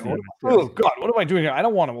 Oh, wait. Oh, God. What am I doing here? I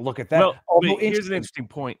don't want to look at that. Well, here's an interesting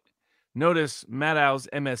point. Notice Maddow's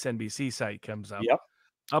MSNBC site comes up. Yep.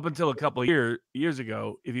 Up until a couple of years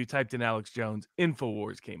ago, if you typed in Alex Jones,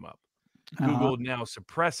 InfoWars came up. Google now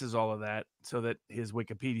suppresses all of that so that his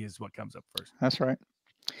Wikipedia is what comes up first. That's right.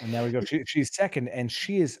 And now we go. She's second, and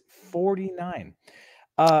she is 49.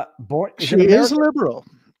 She is liberal.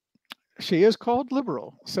 She is called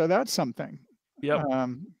liberal, so that's something. Yep.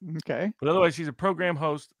 Okay. But otherwise, she's a program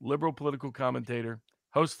host, liberal political commentator,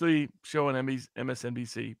 hosts the show on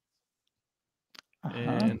MSNBC.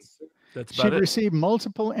 And that's about it. She received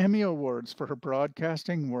multiple Emmy Awards for her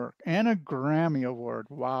broadcasting work and a Grammy Award.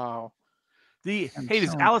 Wow.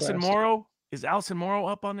 Is Allison Morrow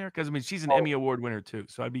up on there? Because I mean, she's an Emmy Award winner too.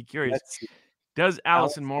 So I'd be curious. Does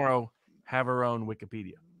Allison Morrow have her own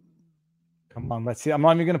Wikipedia? Come on, let's see. I'm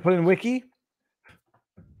not even going to put in Wiki.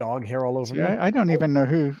 Dog hair all over me. I don't even know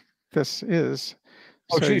who this is.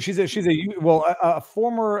 Oh, so she's a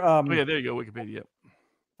former. Oh yeah, there you go, Wikipedia.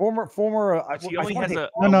 Former. She only has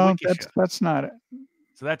a no, that's not it.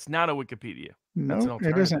 So that's not a Wikipedia. No,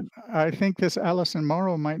 it isn't. I think this Allison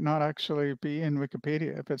Morrow might not actually be in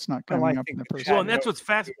Wikipedia if it's not coming up in the person. Well, and that's what's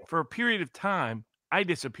fast. For a period of time, I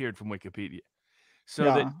disappeared from Wikipedia.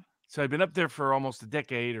 So I've been up there for almost a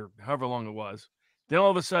decade or however long it was. Then all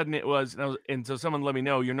of a sudden it was, and so someone let me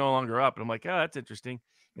know you're no longer up. And I'm like, oh, that's interesting.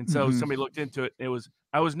 And so somebody looked into it. And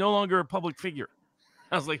I was no longer a public figure.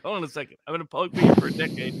 I was like, hold on a second. I've been a public figure for a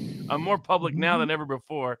decade. I'm more public now than ever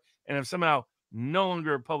before. And I'm somehow no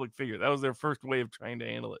longer a public figure. That was their first way of trying to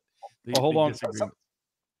handle it. Hold on.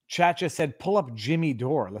 Chat just said, pull up Jimmy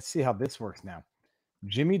Dore. Let's see how this works now.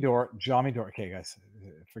 Jimmy Dore. Okay, guys,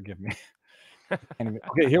 forgive me.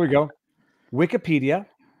 Okay, here we go. Wikipedia.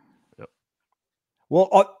 Yep.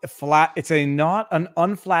 Well, it's not an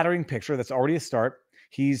unflattering picture. That's already a start.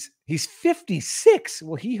 He's 56.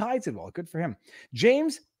 Well, he hides it well. Good for him.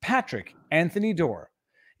 James Patrick Anthony Dore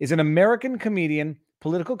is an American comedian,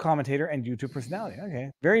 political commentator, and YouTube personality. Okay,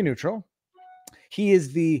 very neutral. He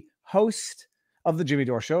is the host of the Jimmy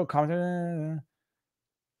Dore Show.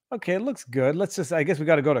 Okay, it looks good. I guess we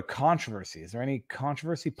got to go to controversy. Is there any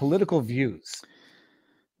controversy? Political views.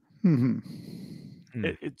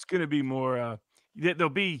 It's going to be more. There'll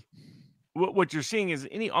be what you're seeing is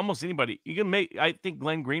almost anybody you can make. I think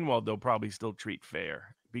Glenn Greenwald they'll probably still treat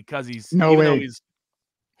fair because he's no way.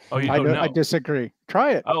 I disagree.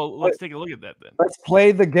 Try it. Oh, let's take a look at that then. Let's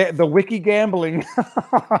play the wiki gambling.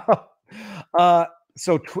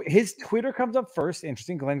 So his Twitter comes up first.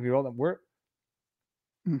 Interesting, Glenn Greenwald. Where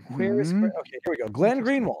is okay? Here we go. Glenn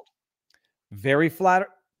Greenwald, very flat.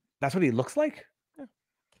 That's what he looks like. Yeah.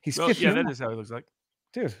 He's 50. Yeah, that is how he looks like.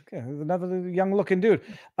 Dude, okay, another young-looking dude.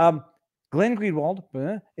 Glenn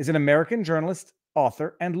Greenwald is an American journalist,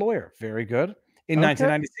 author, and lawyer. Very good. In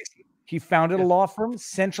 1996, he founded a law firm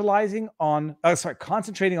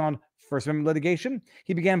concentrating on First Amendment litigation.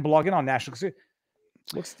 He began blogging on national security.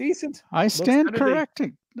 Looks decent. I stand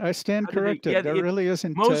corrected. There really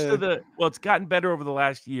isn't. It's gotten better over the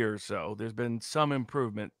last year or so. There's been some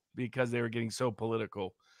improvement because they were getting so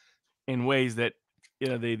political in ways that they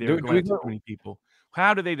were going after too many people.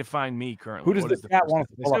 How do they define me currently? Who does the chat want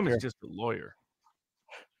to I pull up assume here? it's just a lawyer.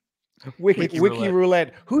 Wiki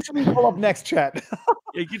roulette. Who should we pull up next, chat?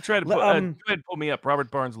 Yeah, you can try to go ahead and pull me up. Robert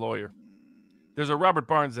Barnes, lawyer. There's a Robert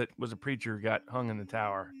Barnes that was a preacher who got hung in the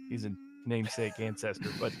tower. He's a namesake ancestor,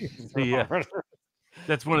 but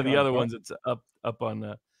that's one of the other ones that's up on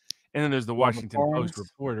the. And then there's the Washington Post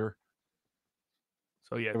reporter.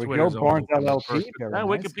 So yeah, there we Twitter's go. Barnes LLP.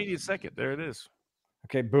 Wikipedia's second. There it is.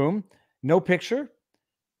 Okay, boom. No picture.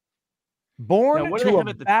 Born now, what to do they a have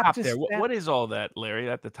at the Baptist. Top there? What is all that, Larry?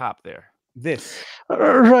 At the top there. This.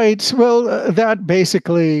 Right. Well, that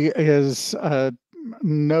basically is a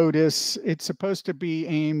notice. It's supposed to be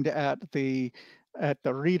aimed at the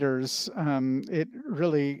readers. It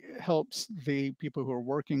really helps the people who are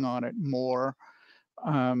working on it more.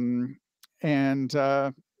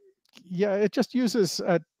 Yeah, it just uses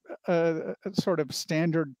a sort of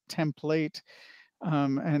standard template,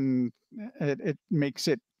 and it makes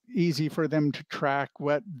it easy for them to track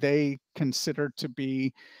what they consider to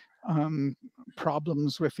be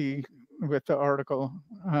problems with the article.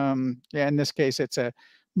 Yeah, in this case, it's a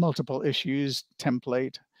multiple issues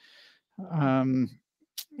template. They're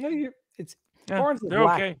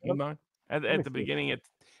okay. At the beginning, and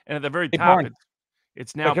at the very top,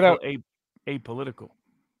 it's now apolitical.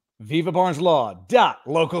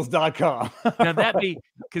 VivaBarnesLaw.locals.com. Now that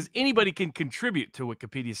because anybody can contribute to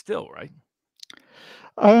Wikipedia still, right?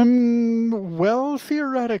 Well,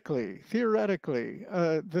 theoretically,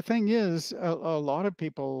 the thing is, a lot of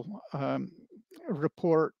people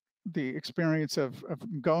report the experience of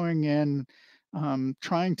going in,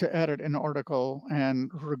 trying to edit an article,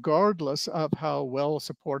 and regardless of how well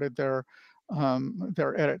supported their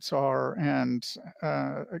edits are, and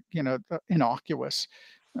innocuous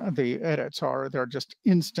the edits are, they're just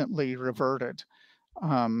instantly reverted.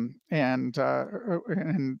 And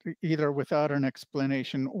either without an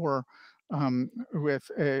explanation or with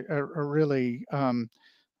a really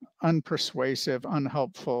unpersuasive,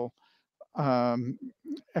 unhelpful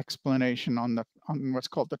explanation on what's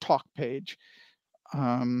called the talk page.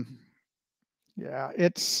 Yeah,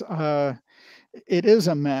 it is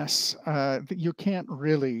a mess. You can't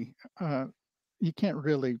really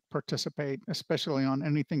participate, especially on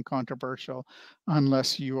anything controversial,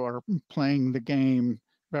 unless you are playing the game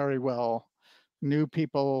very well. New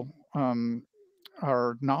people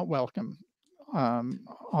are not welcome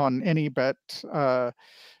on any but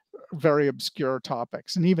very obscure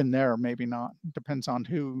topics. And even there, maybe not. Depends on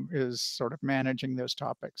who is sort of managing those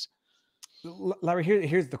topics. Larry,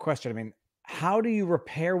 here's the question. I mean, how do you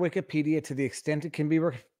repair Wikipedia to the extent it can be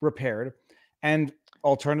repaired? And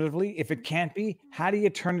alternatively, if it can't be, how do you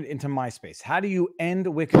turn it into MySpace? How do you end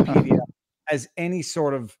Wikipedia as any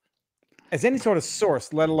sort of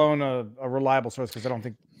source, let alone a reliable source? Because I don't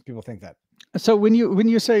think people think that. So when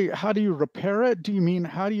you say how do you repair it, do you mean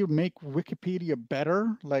how do you make Wikipedia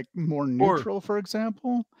better, like more neutral, for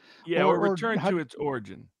example? Yeah, or return to its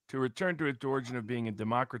origin. To return to its origin of being a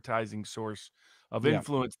democratizing source of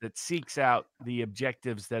influence that seeks out the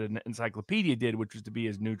objectives that an encyclopedia did, which was to be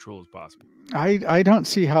as neutral as possible. I don't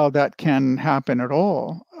see how that can happen at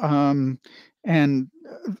all. And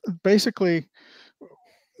basically,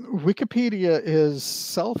 Wikipedia is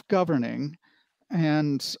self-governing,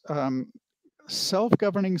 and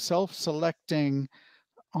self-governing, self-selecting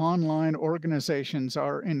online organizations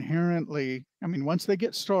are inherently, I mean, once they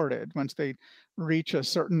get started, once they reach a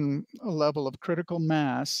certain level of critical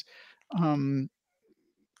mass,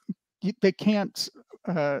 they can't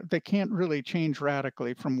really change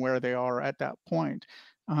radically from where they are at that point.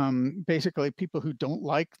 Basically, people who don't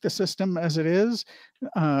like the system as it is,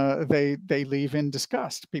 they leave in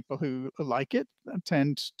disgust. People who like it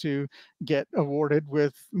tend to get awarded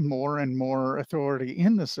with more and more authority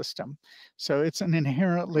in the system. So it's an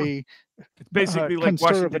inherently it's basically like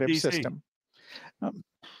conservative Washington, system.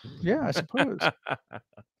 Yeah, I suppose.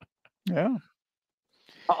 Yeah.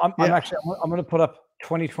 I'm going to put up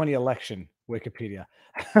 2020 election Wikipedia.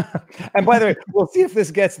 And by the way, we'll see if this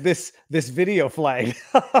gets this video flagged.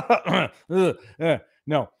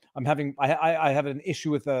 No, I have an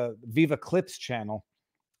issue with a Viva Clips channel.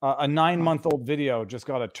 A 9-month-old video just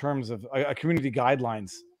got a terms of a community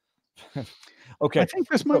guidelines. Okay, I think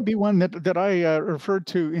this might be one that I referred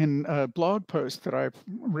to in a blog post that I've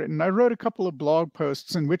written. I wrote a couple of blog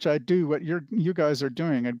posts in which I do what you guys are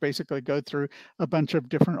doing. I basically go through a bunch of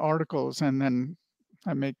different articles and then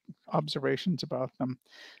I make observations about them.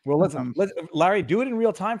 Well, let's Larry, do it in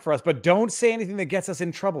real time for us, but don't say anything that gets us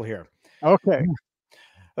in trouble here. Okay.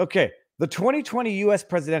 Okay. The 2020 U.S.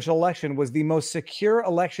 presidential election was the most secure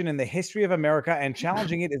election in the history of America, and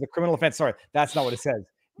challenging it is a criminal offense. Sorry, that's not what it says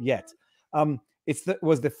yet.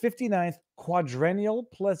 was the 59th quadrennial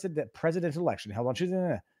presidential election. How much is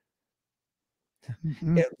it?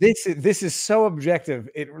 This is so objective,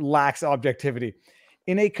 it lacks objectivity.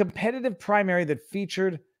 In a competitive primary that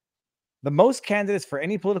featured the most candidates for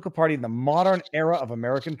any political party in the modern era of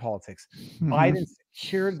American politics, Biden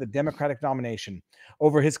secured the Democratic nomination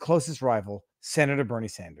over his closest rival, Senator Bernie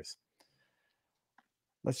Sanders.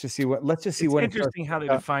 Let's just see what. It's interesting how they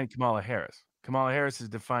define Kamala Harris. Kamala Harris is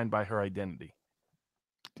defined by her identity.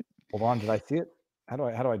 Hold on, did I see it? How do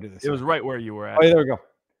I do this? It was right where you were at. Oh, yeah, there we go.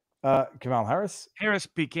 Kamala Harris. Harris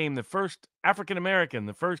became the first African American,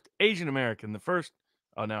 the first Asian American, the first.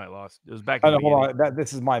 Oh, now I lost. It was back. Hold on.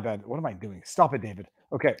 This is my bad. What am I doing? Stop it, David.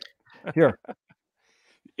 Okay, here.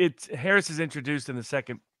 Harris is introduced in the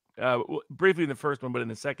second, briefly in the first one, but in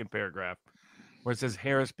the second paragraph, where it says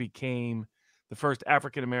Harris became the first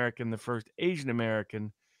African American, the first Asian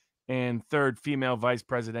American, and third female vice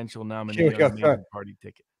presidential nominee on the major party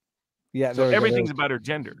ticket. Yeah. So everything's about her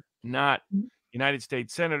gender, not United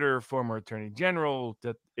States Senator, former Attorney General.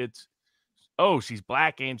 That it's, she's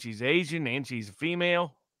black and she's Asian and she's a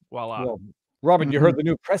female. Voila. Well, Robin, you heard the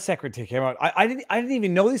new press secretary came out. I didn't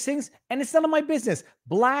even know these things, and it's none of my business.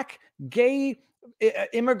 Black, gay,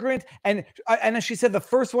 immigrant, and as she said, the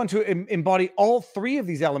first one to embody all three of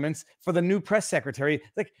these elements for the new press secretary.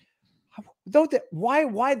 Like,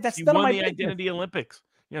 why? That's she none won of my the business. Identity Olympics.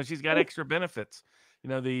 She's got extra benefits.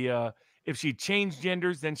 If she changed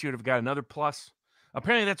genders, then she would have got another plus.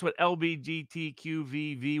 Apparently, that's what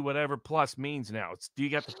LBGTQVV whatever plus means now. Do you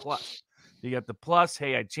got the plus? You got the plus.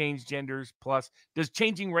 Hey, I changed genders. Plus, does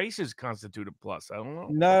changing races constitute a plus? I don't know.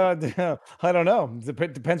 No, I don't know.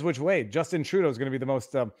 It depends which way. Justin Trudeau is going to be the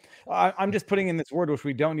most. I'm just putting in this word which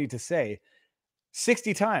we don't need to say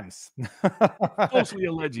 60 times. Falsely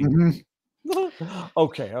alleging.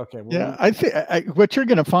 Okay. Yeah, I think what you're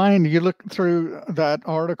going to find, you look through that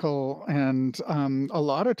article, and a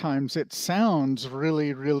lot of times it sounds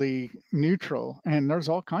really, really neutral. And there's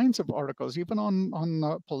all kinds of articles, even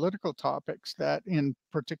on political topics, that in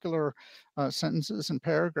particular sentences and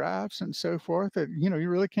paragraphs and so forth, that you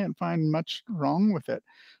really can't find much wrong with it.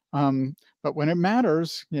 But when it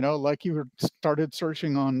matters, like you started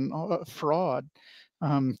searching on fraud.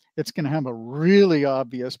 It's going to have a really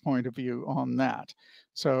obvious point of view on that.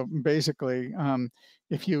 So basically,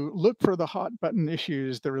 if you look for the hot button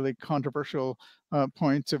issues, the really controversial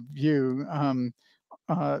points of view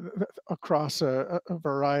across a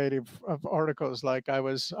variety of articles, like I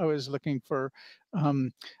was looking for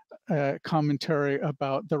commentary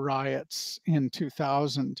about the riots in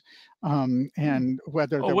 2000 and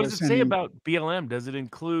whether there what was does it say about BLM? Does it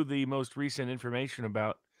include the most recent information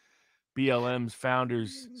about BLM's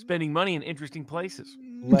founders spending money in interesting places?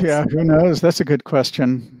 Yeah, who knows? That's a good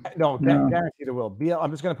question. No, guaranteed it will.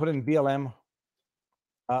 I'm just going to put in BLM.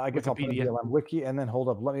 I guess Wikipedia. I'll put in BLM wiki, and then hold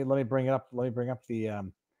up. Let me bring it up. Let me bring up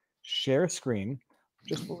the share screen.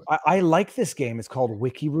 I like this game. It's called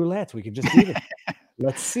Wiki Roulette. We can just do it.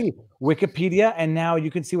 Let's see Wikipedia, and now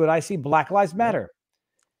you can see what I see. Black Lives Matter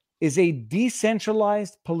is a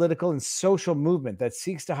decentralized political and social movement that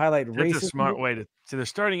seeks to highlight racism. That's a smart way so they're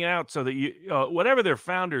starting out so that whatever their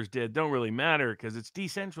founders did don't really matter because it's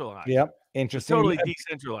decentralized. Yep, interesting. It's totally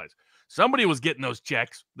decentralized. Somebody was getting those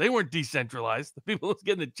checks. They weren't decentralized. The people who was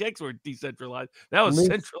getting the checks weren't decentralized. That was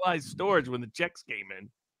centralized storage when the checks came in.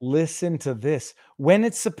 Listen to this. When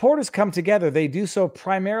its supporters come together, they do so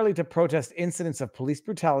primarily to protest incidents of police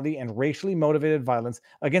brutality and racially motivated violence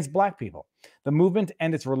against Black people. The movement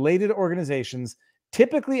and its related organizations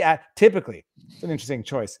typically, it's an interesting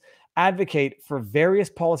choice, advocate for various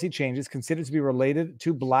policy changes considered to be related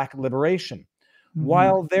to Black liberation.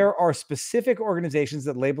 While there are specific organizations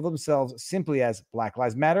that label themselves simply as Black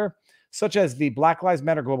Lives Matter, such as the Black Lives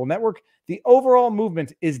Matter Global Network, the overall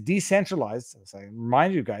movement is decentralized, as I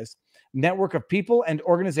remind you guys, network of people and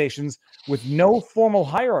organizations with no formal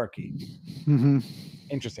hierarchy.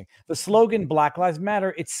 Interesting. The slogan Black Lives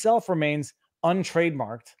Matter itself remains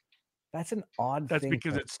untrademarked. That's an odd thing. That's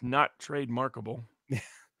because it's not trademarkable.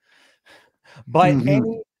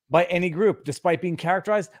 By any group, despite being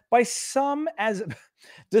characterized by some as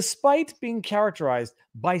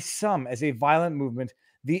a violent movement.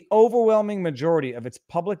 The overwhelming majority of its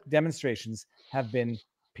public demonstrations have been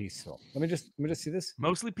peaceful. Let me just see this.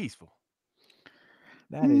 Mostly peaceful.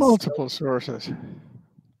 That is multiple sources. Of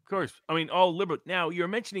course. I mean, all liberal. Now, you're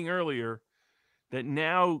mentioning earlier that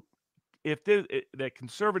now that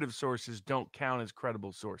conservative sources don't count as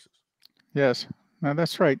credible sources. Yes. No,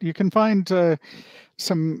 that's right. You can find there's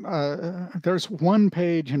one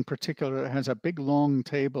page in particular that has a big long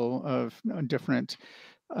table of different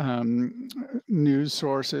news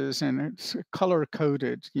sources, and it's color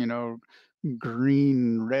coded,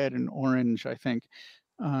 green, red, and orange, I think,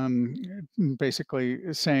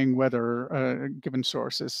 basically saying whether a given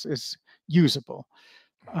source is usable.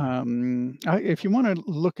 If you want to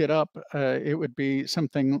look it up, it would be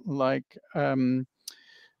something like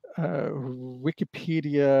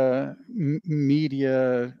Wikipedia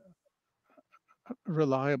media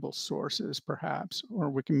reliable sources, perhaps,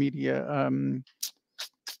 or Wikimedia.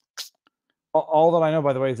 All that I know,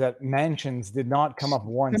 by the way, is that mansions did not come up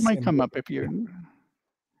once. It might come up if you.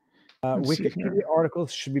 Wikipedia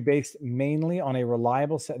articles should be based mainly on a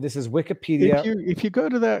reliable set. This is Wikipedia. If you go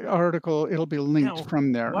to that article, it'll be linked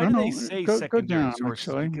from there. Why do they say go secondary down, sources?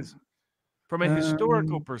 actually. Because from a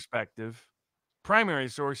historical perspective, primary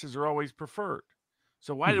sources are always preferred.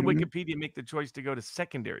 So why did Wikipedia make the choice to go to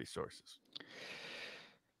secondary sources?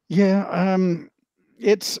 Yeah,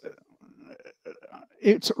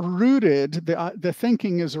 it's rooted, the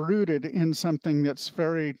thinking is rooted in something that's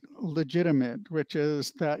very legitimate, which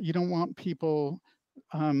is that you don't want people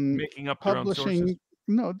making up their own sources.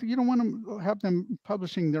 No, you don't want to have them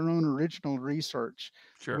publishing their own original research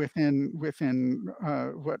within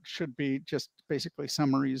what should be just basically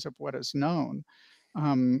summaries of what is known.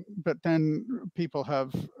 But then people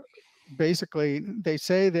have basically, they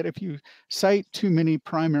say that if you cite too many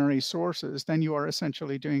primary sources, then you are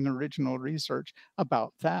essentially doing original research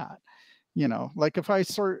about that. Like if I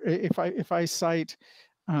cite,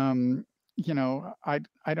 I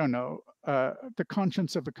don't know, The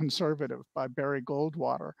Conscience of a Conservative by Barry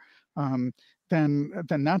Goldwater, then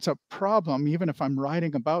that's a problem. Even if I'm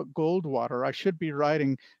writing about Goldwater, I should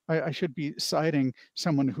be citing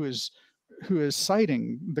someone who is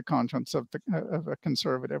citing The Conscience of a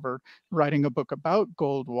Conservative, or writing a book about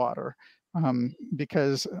Goldwater,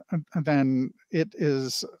 because then it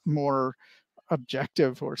is more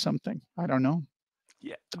objective or something. I don't know.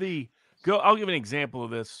 Yeah, I'll give an example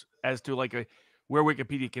of this as to where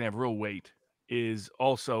Wikipedia can have real weight is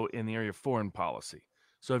also in the area of foreign policy.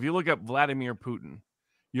 So if you look up Vladimir Putin,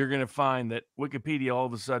 you're going to find that Wikipedia all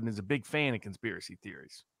of a sudden is a big fan of conspiracy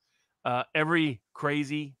theories. Every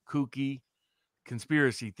crazy, kooky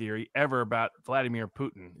conspiracy theory ever about Vladimir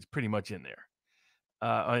Putin is pretty much in there.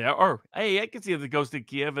 Or hey, I can see the Ghost of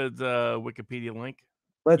Kiev as a Wikipedia link.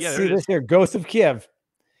 Let's see this here. Ghost of Kiev.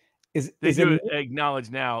 They do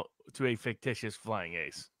acknowledge now to a fictitious flying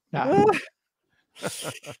ace.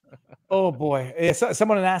 Oh boy. Yeah,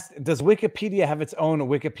 someone asked, does Wikipedia have its own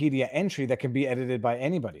Wikipedia entry that can be edited by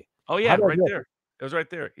anybody? Oh yeah, right there. It was right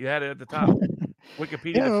there. You had it at the top.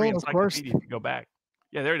 Wikipedia, the free encyclopedia, if you go back.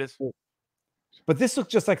 Yeah, there it is. But this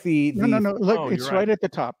looks just like the No. Look, it's right at the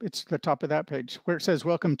top. It's the top of that page where it says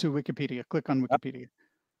 "Welcome to Wikipedia." Click on Wikipedia.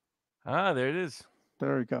 There it is.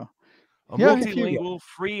 There we go. A multilingual,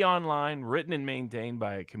 free online, written and maintained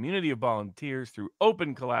by a community of volunteers through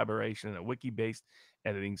open collaboration and a wiki-based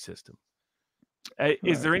editing system.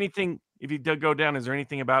 Is there anything, if you go down, is there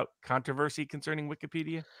anything about controversy concerning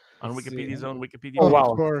Wikipedia on Wikipedia's own Wikipedia? Oh,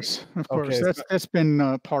 wow. Of course. Okay. That's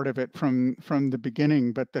been part of it from the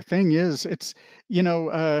beginning. But the thing is, it's,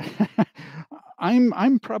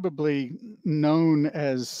 I'm probably known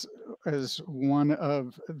as one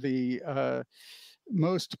of the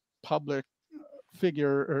most public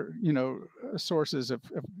figure, or sources of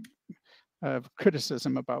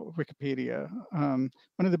criticism about Wikipedia. One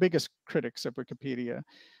of the biggest critics of Wikipedia.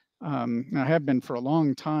 I have been for a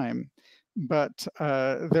long time, but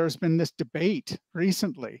there's been this debate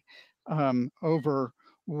recently over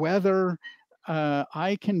whether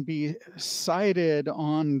I can be cited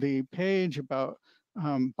on the page about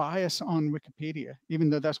bias on Wikipedia, even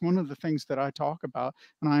though that's one of the things that I talk about,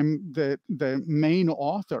 and I'm the main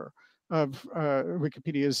author of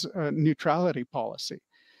Wikipedia's neutrality policy.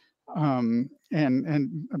 And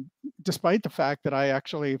despite the fact that I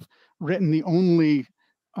actually have written the only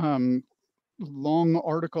long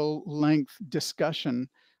article length discussion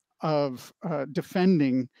of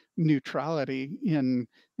defending neutrality in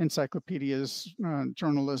encyclopedias,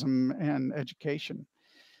 journalism, and education.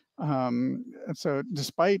 So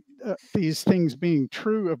despite these things being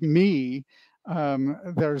true of me,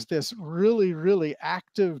 there's this really, really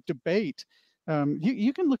active debate.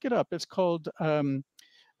 You can look it up. It's called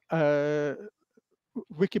Wikipedia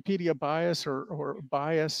bias, or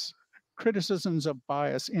bias, criticisms of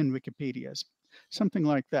bias in Wikipedias, something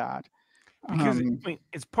like that. Because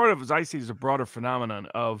it's part of, as I see, is a broader phenomenon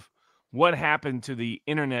of what happened to the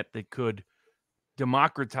internet that could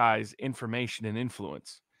democratize information and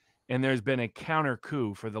influence. And there's been a counter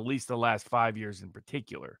coup for at least the last 5 years in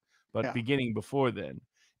particular, but beginning before then.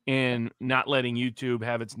 and not letting YouTube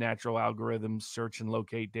have its natural algorithms search and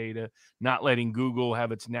locate data, not letting Google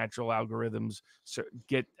have its natural algorithms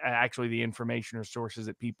get actually the information or sources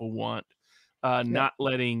that people want, not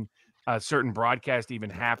letting certain broadcast even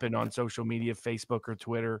happen on social media, Facebook or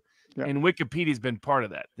Twitter. And Wikipedia's been part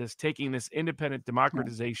of that. Taking this independent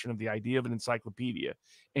democratization of the idea of an encyclopedia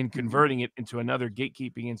and converting it into another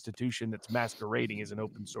gatekeeping institution that's masquerading as an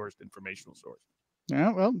open sourced informational source.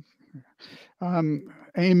 Yeah, well,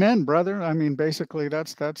 amen, brother. I mean, basically,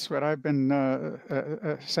 that's what I've been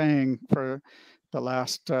saying for the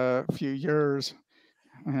last few years.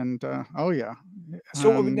 And oh yeah.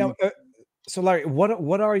 So now, so Larry,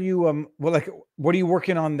 what are you well, like, what are you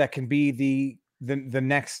working on that can be the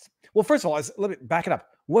next? Well, first of all, let me back it up.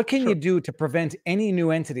 What can you do to prevent any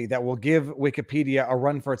new entity that will give Wikipedia a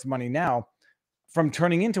run for its money now from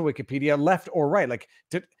turning into Wikipedia, left or right? Like,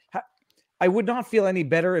 I would not feel any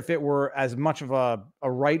better if it were as much of a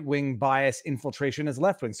right-wing bias infiltration as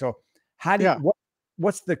left-wing. So how do you,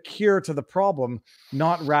 what's the cure to the problem,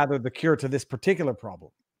 not rather the cure to this particular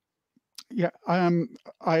problem? Yeah,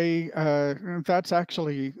 that's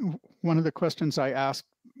actually one of the questions I asked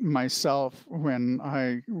myself when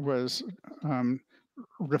I was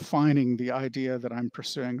refining the idea that I'm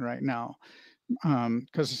pursuing right now.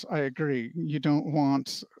 Because I agree, you don't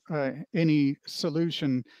want any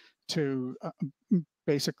solution to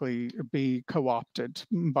basically be co-opted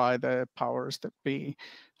by the powers that be.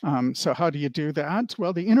 So how do you do that?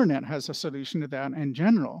 Well, the internet has a solution to that in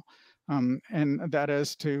general. And that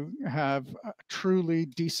is to have truly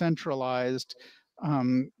decentralized,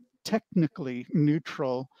 technically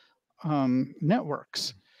neutral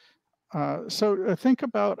networks. So think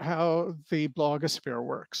about how the blogosphere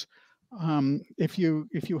works. If you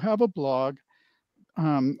have a blog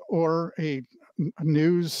or a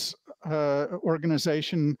news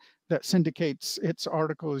organization that syndicates its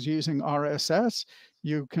articles using RSS,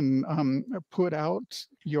 you can put out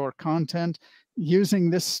your content using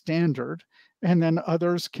this standard, and then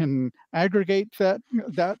others can aggregate that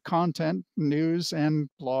content, news and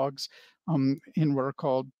blogs, in what are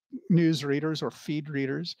called news readers or feed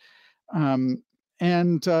readers. And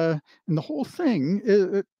the whole thing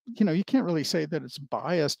is, you can't really say that it's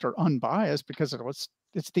biased or unbiased because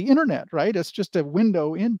it's the internet, right? It's just a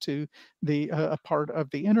window into a part of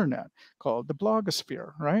the internet called the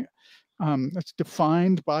blogosphere, right? It's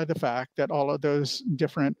defined by the fact that all of those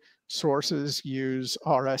different sources use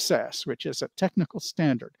RSS, which is a technical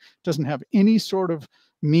standard. It doesn't have any sort of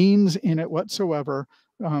means in it whatsoever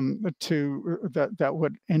that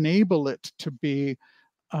would enable it to be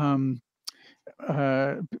to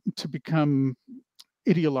become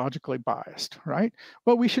ideologically biased, right?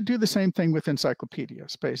 Well, we should do the same thing with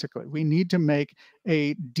encyclopedias, basically. We need to make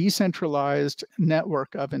a decentralized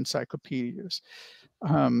network of encyclopedias.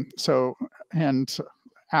 And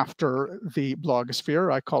after the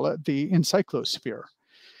blogosphere, I call it the encyclosphere.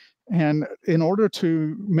 And in order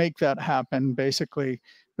to make that happen, basically,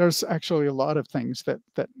 there's actually a lot of things that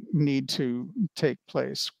need to take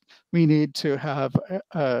place. We need to have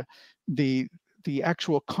the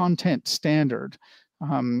actual content standard.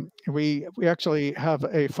 We actually have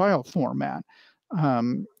a file format.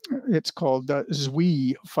 It's called the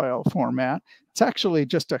ZWI file format. It's actually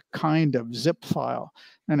just a kind of zip file,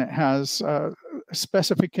 and it has a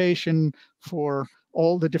specification for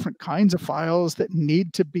all the different kinds of files that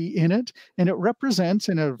need to be in it, and it represents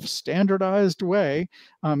in a standardized way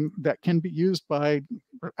that can be used by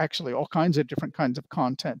actually all kinds of different kinds of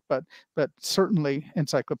content, but certainly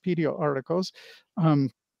encyclopedia articles.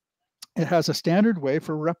 It has a standard way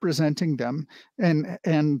for representing them,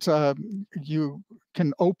 and you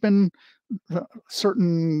can open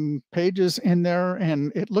certain pages in there,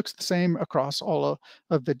 and it looks the same across all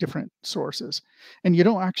of the different sources. And you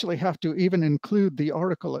don't actually have to even include the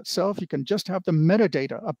article itself. You can just have the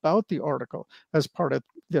metadata about the article as part of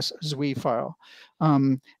this ZWI file.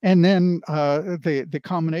 And then the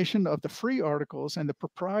combination of the free articles and the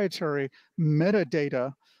proprietary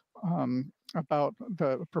metadata about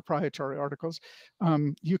the proprietary articles,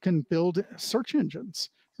 you can build search engines,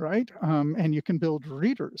 right? And you can build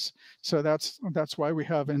readers. So that's why we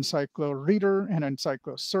have EncycloReader and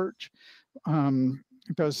EncycloSearch.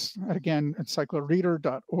 Those, again,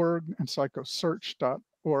 encycloreader.org,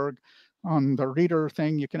 encyclosearch.org. On the reader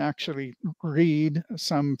thing, you can actually read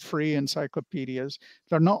some free encyclopedias.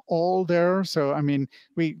 They're not all there, so I mean,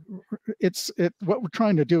 what we're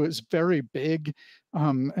trying to do is very big,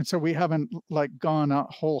 and so we haven't like gone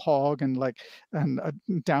out whole hog and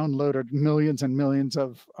downloaded millions and millions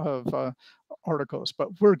of articles,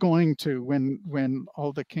 but we're going to when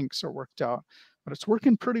all the kinks are worked out. But it's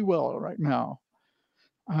working pretty well right now.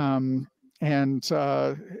 And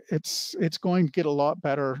it's going to get a lot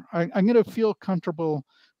better. I'm going to feel comfortable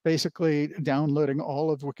basically downloading all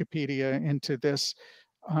of Wikipedia into this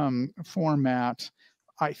format,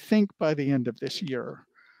 I think by the end of this year.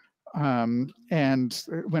 And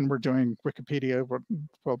when we're doing Wikipedia,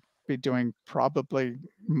 we'll be doing probably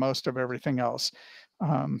most of everything else.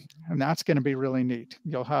 And that's going to be really neat.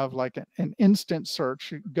 You'll have like an instant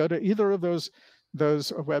search. You go to either of those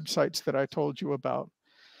websites that I told you about.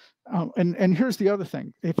 And here's the other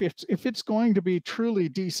thing: if it's going to be truly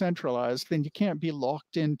decentralized, then you can't be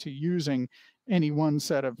locked into using any one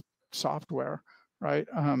set of software, right?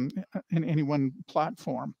 In any one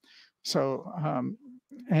platform. So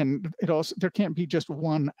and it also, there can't be just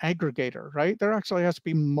one aggregator, right? There actually has to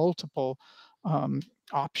be multiple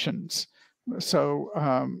options. So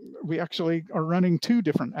we actually are running 2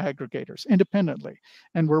 different aggregators independently,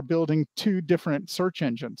 and we're building 2 different search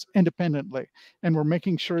engines independently, and we're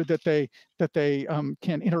making sure that they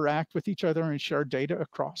can interact with each other and share data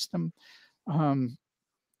across them.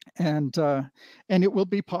 And it will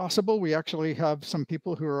be possible. We actually have some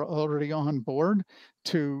people who are already on board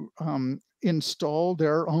to install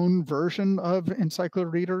their own version of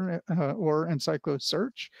EncycloReader or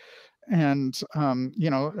EncycloSearch, and you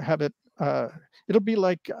know, have it. It'll be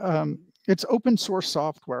like it's open source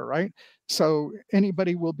software, right? So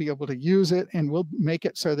anybody will be able to use it, and we'll make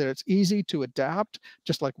it so that it's easy to adapt,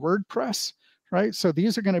 just like WordPress, right? So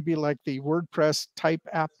these are going to be like the WordPress type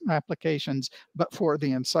applications, but for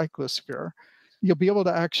the encyclosphere. You'll be able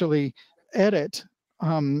to actually edit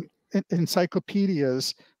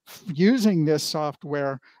encyclopedias using this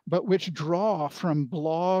software, but which draw from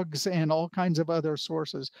blogs and all kinds of other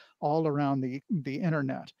sources all around the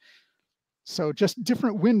internet. So just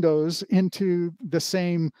different windows into the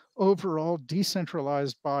same overall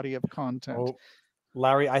decentralized body of content. Oh,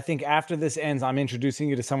 Larry, I think after this ends, I'm introducing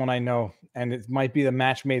you to someone I know, and it might be the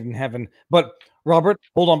match made in heaven. But Robert,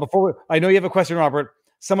 hold on. I know you have a question, Robert.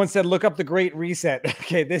 Someone said, look up the Great Reset.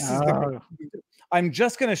 Okay, this is I'm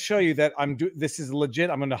just going to show you that this is legit.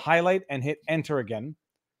 I'm going to highlight and hit enter again,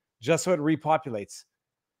 just so it repopulates.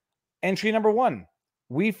 Entry number 1,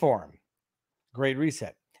 WeForm, Great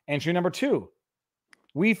Reset. Entry number 2,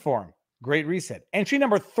 WeForm, Great Reset. Entry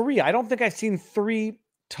number 3, I don't think I've seen 3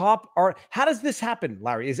 top art. How does this happen,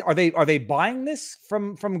 Larry? Are they buying this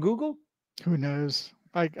from Google? Who knows?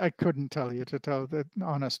 I couldn't tell you, to tell the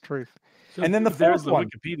honest truth. So and then the fourth one,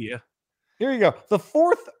 Wikipedia. Here you go. The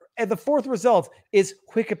fourth result is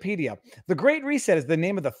Wikipedia. The Great Reset is the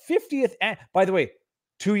name of the 50th. By the way,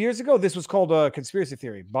 2 years ago, this was called a conspiracy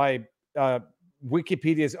theory by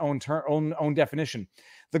Wikipedia's own definition.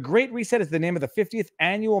 The Great Reset is the name of the 50th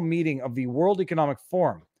annual meeting of the World Economic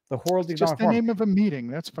Forum. The World Economic Forum. Just the name of a meeting.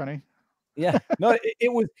 That's funny. Yeah, no,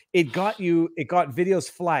 it got videos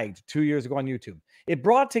flagged 2 years ago on YouTube. It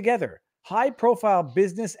brought together high-profile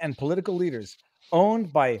business and political leaders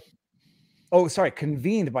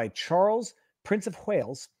convened by Charles, Prince of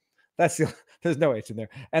Wales. There's no H in there.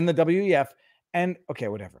 And the WEF. And okay,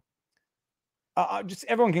 whatever. Just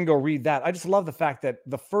everyone can go read that. I just love the fact that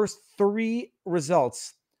the first 3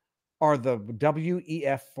 results are the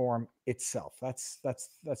WEF form itself. That's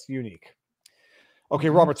unique. Okay,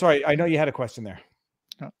 Robert, sorry, I know you had a question there.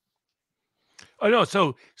 Oh no,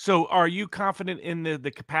 so are you confident in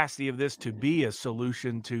the capacity of this to be a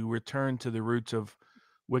solution to return to the roots of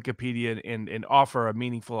Wikipedia and offer a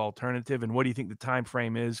meaningful alternative? And what do you think the time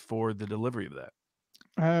frame is for the delivery of that?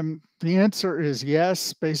 The answer is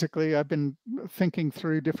yes. Basically, I've been thinking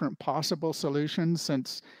through different possible solutions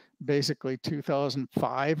since basically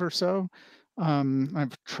 2005 or so.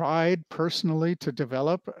 I've tried personally to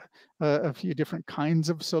develop a few different kinds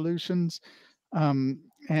of solutions. And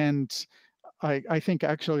I think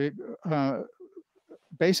actually,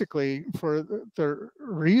 basically for the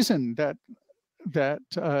reason that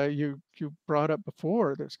you brought up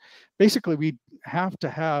before, there's basically we have to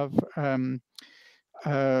have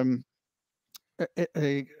a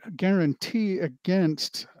guarantee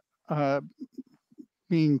against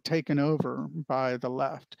being taken over by the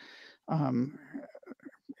left.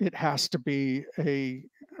 It has to be an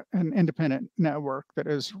independent network that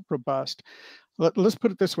is robust. Let's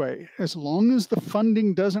put it this way: as long as the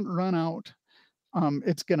funding doesn't run out,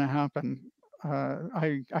 it's going to happen.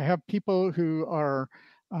 I have people who are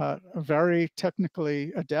very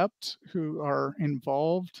technically adept who are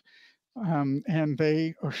involved, and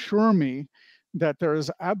they assure me that there is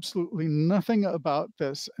absolutely nothing about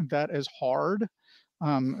this that is hard.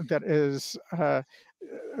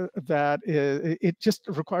 It just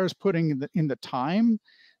requires putting in the time,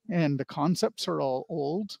 and the concepts are all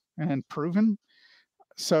old and proven.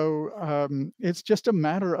 So it's just a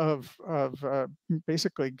matter of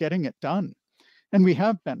basically getting it done. And we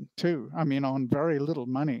have been too. I mean, on very little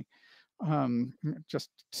money. Just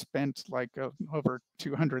spent like over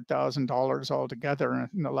 $200,000 altogether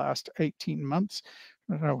in the last 18 months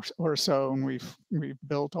or so, and we've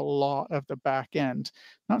built a lot of the back end,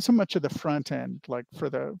 not so much of the front end, like for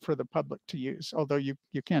the public to use, although you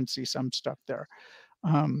can see some stuff there.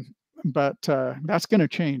 But that's going to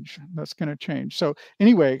change. That's going to change. So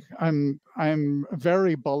anyway, I'm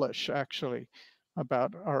very bullish actually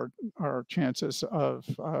about our chances of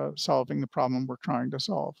solving the problem we're trying to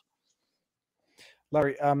solve.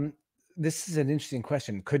 Larry, this is an interesting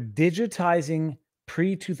question. Could digitizing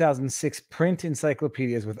pre-2006 print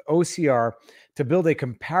encyclopedias with OCR to build a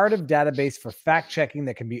comparative database for fact-checking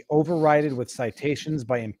that can be overridden with citations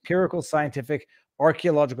by empirical, scientific,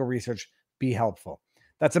 archaeological research be helpful?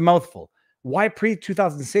 That's a mouthful. Why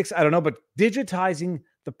pre-2006? I don't know, but digitizing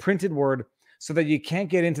the printed word so that you can't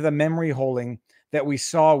get into the memory holing that we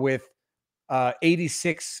saw with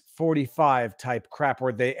 8645 type crap,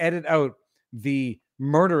 where they edit out the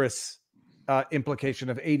murderous implication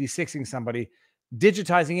of 86ing somebody.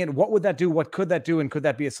 Digitizing it, what would that do? What could that do? And could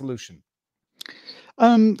that be a solution?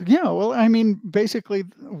 Yeah, well, I mean, basically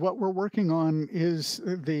what we're working on is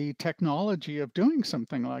the technology of doing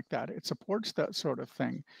something like that. It supports that sort of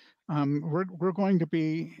thing. We're going to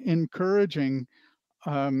be encouraging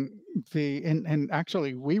and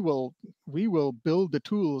actually we will build the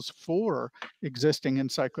tools for existing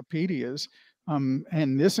encyclopedias.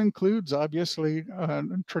 And this includes obviously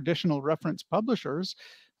traditional reference publishers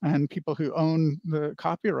and people who own the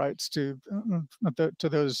copyrights to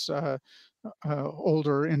those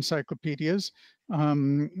older encyclopedias.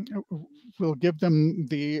 We'll give them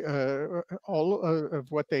the all of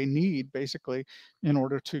what they need basically in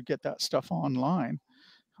order to get that stuff online.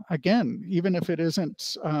 Again, even if it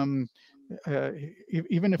isn't,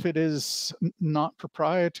 even if it is not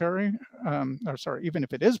proprietary, or sorry, even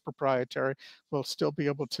if it is proprietary, we'll still be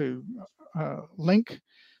able to link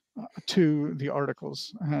to the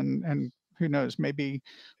articles, and who knows, maybe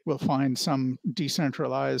we'll find some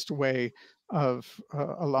decentralized way of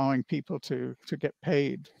allowing people to get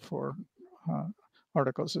paid for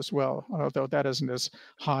articles as well, although that isn't as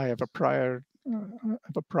high of a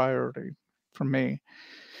priority for me.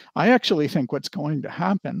 I actually think what's going to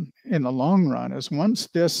happen in the long run is once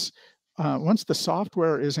the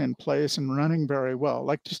software is in place and running very well,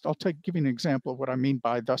 like I'll give you an example of what I mean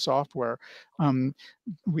by the software.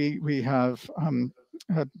 We have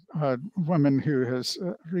a woman who has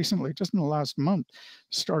recently, just in the last month,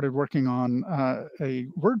 started working on a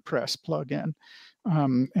WordPress plugin.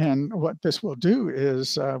 And what this will do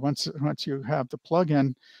is once you have the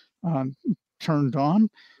plugin turned on,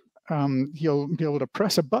 you'll be able to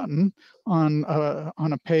press a button on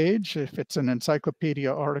a page if it's an encyclopedia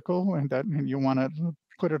article and you want to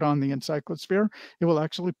put it on the encyclosphere. It will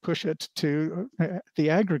actually push it to the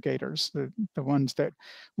aggregators, the ones that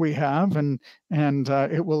we have, and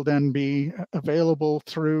it will then be available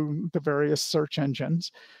through the various search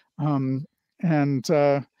engines. And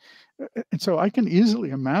so I can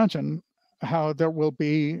easily imagine how there will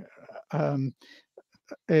be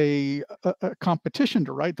a competition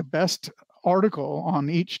to write the best article on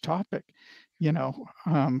each topic. You know,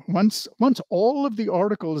 once all of the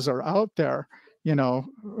articles are out there, you know,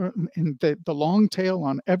 in the long tail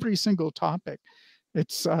on every single topic,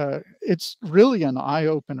 it's really an eye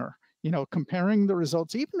opener. You know, comparing the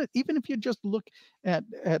results, even if you just look at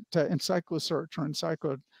EncycloSearch or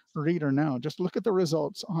EncycloReader now, just look at the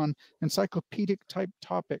results on encyclopedic type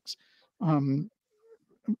topics.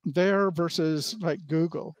 There versus like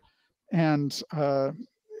Google, and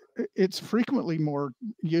it's frequently more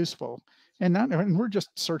useful. And we're just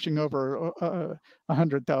searching over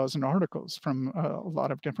 100,000 articles from a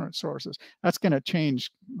lot of different sources. That's going to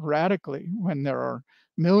change radically when there are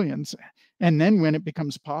millions, and then when it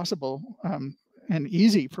becomes possible and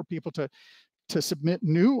easy for people to submit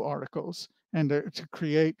new articles and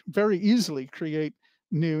to very easily create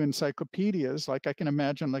new encyclopedias. Like I can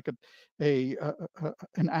imagine like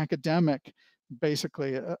an academic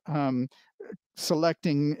basically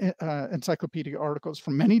selecting encyclopedia articles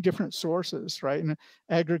from many different sources, right, and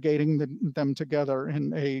aggregating them together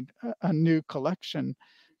in a new collection.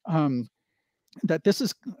 That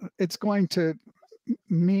it's going to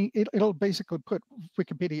it'll basically put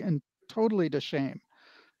Wikipedia in totally to shame,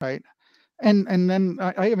 right? And then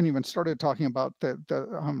I haven't even started talking about the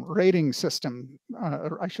rating system,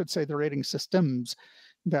 or I should say the rating systems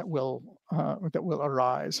that will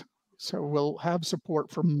arise. So we'll have support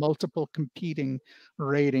for multiple competing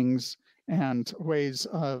ratings and ways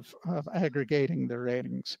of aggregating the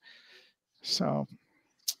ratings. So,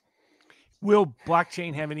 will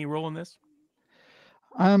blockchain have any role in this?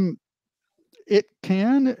 It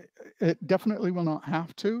can. It definitely will not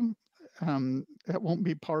have to. It won't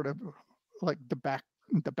be part of like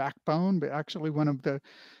the backbone, but actually one of the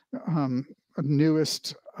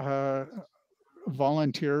newest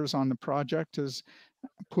volunteers on the project is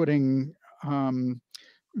putting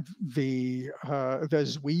the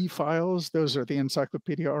ZWE files. Those are the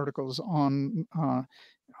encyclopedia articles on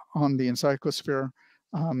the Encyclosphere.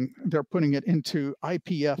 They're putting it into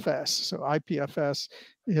IPFS. So IPFS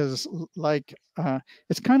is like,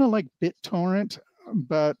 it's kind of like BitTorrent,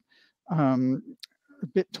 but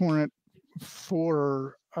BitTorrent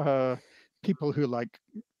for people who like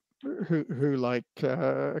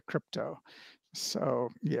crypto. So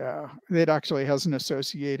yeah, it actually has an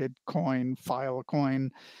associated coin, Filecoin.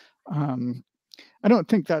 I don't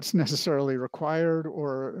think that's necessarily required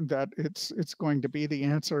or that it's going to be the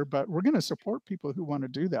answer, but we're going to support people who want to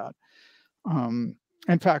do that.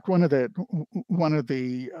 In fact, one of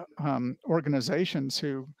the organizations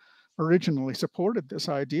who originally supported this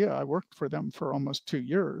idea, I worked for them for almost 2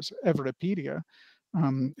 years, Everpedia,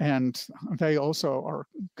 and they also are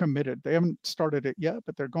committed. They haven't started it yet,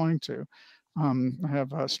 but they're going to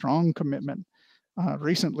have a strong commitment.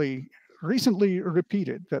 Recently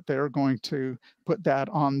repeated that they're going to put that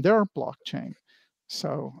on their blockchain.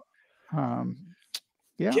 So,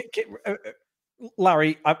 yeah.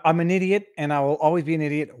 Larry, I'm an idiot and I will always be an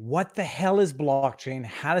idiot. What the hell is blockchain?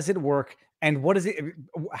 How does it work? And what is it?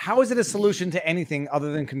 How is it a solution to anything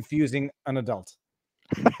other than confusing an adult?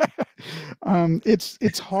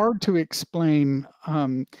 It's hard to explain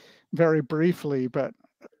very briefly, but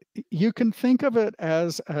you can think of it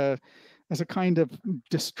as a kind of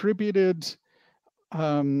distributed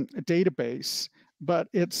database, but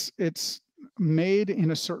it's made in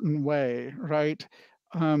a certain way, right?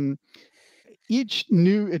 Each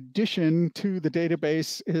new addition to the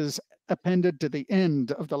database is appended to the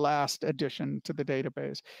end of the last addition to the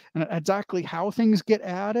database, and exactly how things get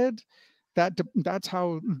added, that's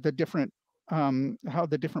how the different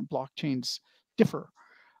blockchains differ.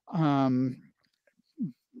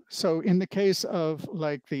 So in the case of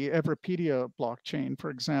like the Everpedia blockchain, for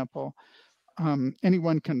example,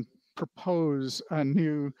 anyone can propose a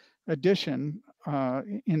new addition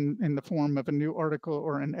in the form of a new article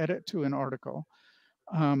or an edit to an article.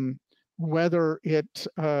 Whether it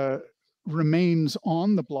remains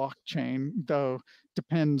on the blockchain, though,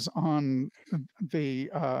 depends on the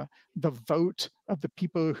vote of the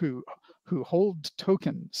people who hold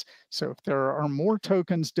tokens. So if there are more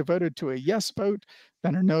tokens devoted to a yes vote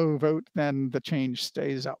than a no vote, then the change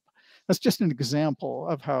stays up. That's just an example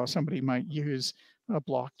of how somebody might use a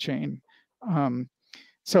blockchain.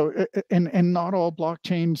 So, and not all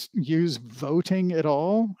blockchains use voting at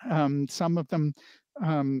all. Some of them,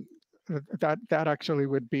 that actually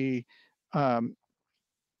would be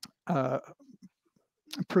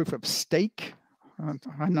proof of stake.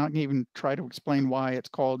 I'm not even trying to explain why it's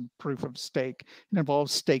called proof of stake. It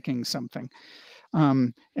involves staking something.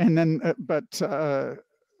 And then, but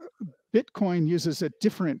Bitcoin uses a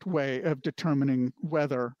different way of determining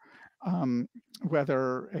whether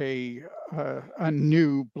a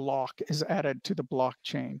new block is added to the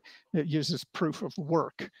blockchain. It uses proof of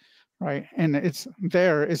work, right? And it's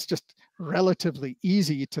just relatively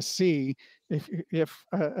easy to see if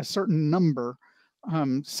a certain number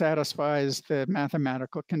satisfies the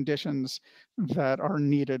mathematical conditions that are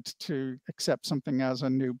needed to accept something as a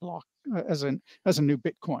new block, as a new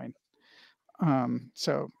Bitcoin.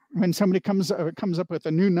 So when somebody comes up with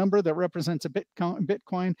a new number that represents a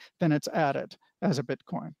Bitcoin, then it's added as a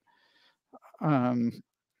Bitcoin.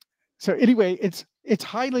 So anyway, it's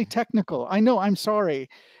highly technical. I know. I'm sorry,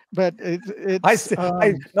 but it's.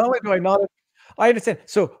 I understand.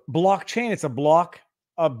 So blockchain, it's a block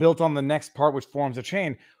built on the next part, which forms a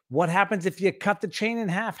chain. What happens if you cut the chain in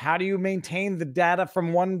half? How do you maintain the data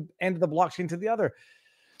from one end of the blockchain to the other?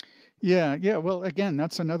 Yeah. Well, again,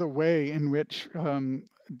 that's another way in which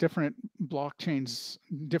different blockchains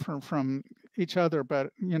differ from each other.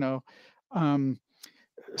 But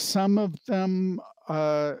some of them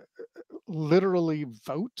literally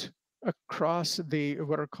vote across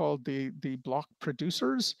what are called the block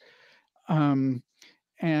producers, and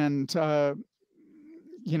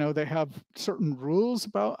they have certain rules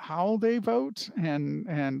about how they vote,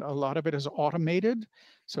 and a lot of it is automated,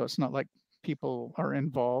 so it's not like people are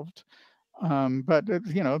involved. But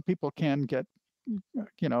people can get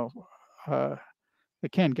they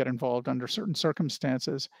can get involved under certain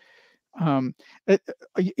circumstances.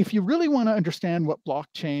 If you really want to understand what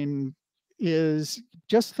blockchain is,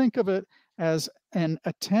 just think of it as an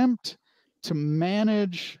attempt to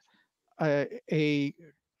manage a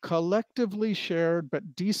collectively shared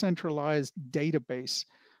but decentralized database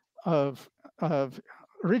of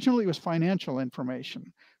originally it was financial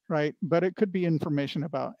information, right? But it could be information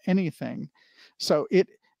about anything. So it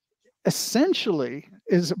essentially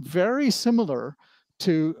is very similar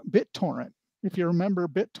to BitTorrent. If you remember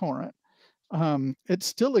BitTorrent, it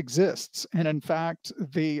still exists. And in fact,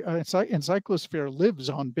 the Encyclosphere lives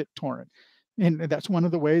on BitTorrent. And that's one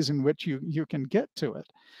of the ways in which you can get to it.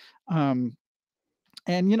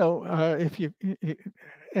 And, you know,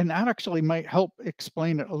 and that actually might help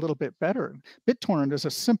explain it a little bit better. BitTorrent is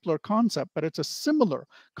a simpler concept, but it's a similar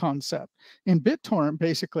concept. In BitTorrent,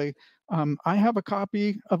 basically, I have a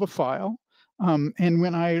copy of a file. And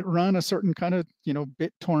when I run a certain kind of, you know,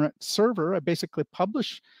 BitTorrent server, I basically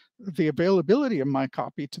publish the availability of my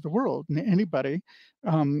copy to the world. And anybody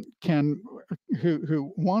can,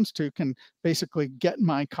 who wants to, can basically get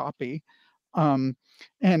my copy. But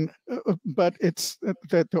it's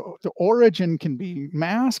that the origin can be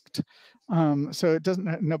masked, so it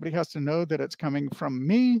doesn't. Nobody has to know that it's coming from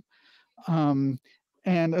me. And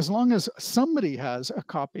as long as somebody has a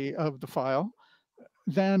copy of the file,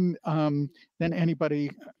 then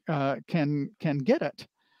anybody can get it.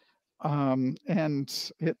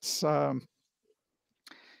 And it's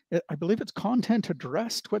I believe it's content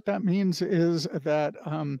addressed. What that means is that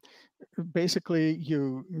basically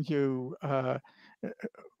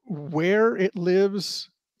where it lives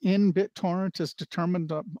in BitTorrent is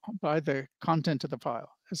determined by the content of the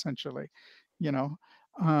file, essentially, you know.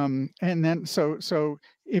 And then so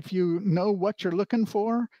if you know what you're looking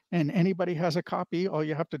for and anybody has a copy, all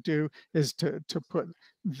you have to do is to put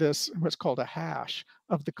this, what's called a hash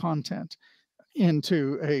of the content,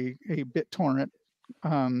 into a BitTorrent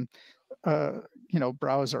you know,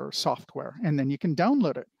 browser software, and then you can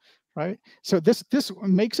download it, right? So this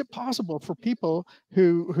makes it possible for people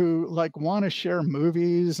who like want to share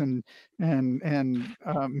movies and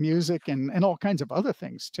music and all kinds of other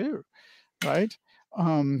things too, right?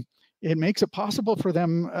 It makes it possible for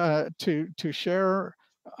them to share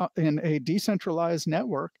in a decentralized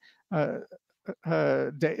network, you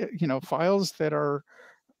know, files that are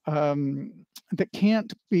that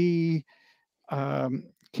can't be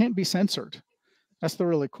censored. That's the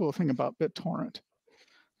really cool thing about BitTorrent,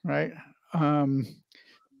 right?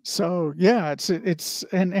 So yeah, it's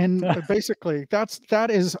basically that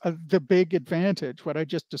is the big advantage. What I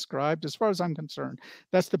just described, as far as I'm concerned,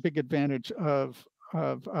 that's the big advantage of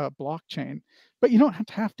blockchain. But you don't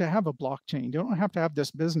have to have a blockchain. You don't have to have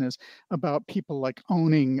this business about people like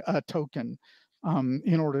owning a token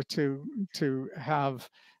in order to have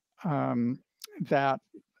that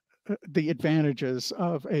the advantages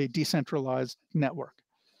of a decentralized network.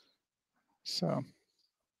 So,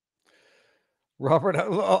 Robert,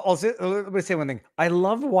 let me say one thing. I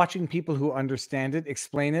love watching people who understand it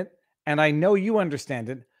explain it, and I know you understand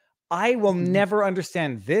it. I will never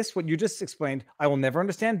understand this, what you just explained. I will never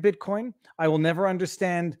understand Bitcoin. I will never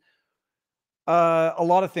understand a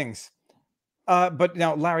lot of things. But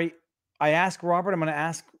now, Larry, I ask Robert, I'm going to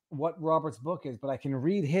ask what Robert's book is, but I can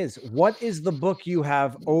read his. What is the book you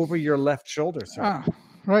have over your left shoulder, sir?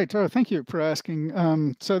 Right. Oh, thank you for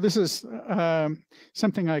asking. So this is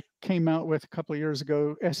something I came out with a couple of years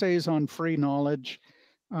ago, Essays on Free Knowledge,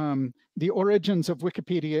 The Origins of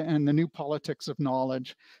Wikipedia and the New Politics of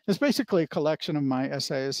Knowledge. It's basically a collection of my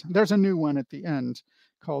essays. There's a new one at the end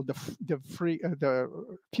called The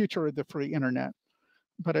Future of the Free Internet,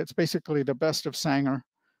 but it's basically the best of Sanger.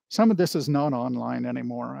 Some of this is not online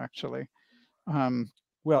anymore, actually.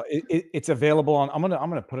 Well, it's available on. I'm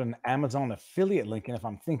gonna put an Amazon affiliate link in if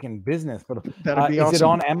I'm thinking business. But that'd be awesome. Is it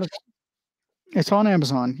on Amazon? It's on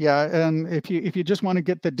Amazon, yeah. And if you just want to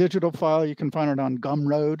get the digital file, you can find it on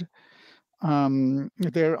Gumroad.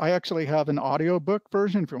 I actually have an audiobook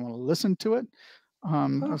version if you want to listen to it.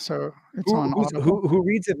 So it's on Audible. Who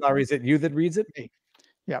reads it, Larry? Is it you that reads it? Me.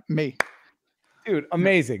 Yeah, me. Dude,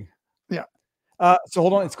 amazing. Yeah. So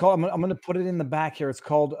hold on. It's called. I'm going to put it in the back here. It's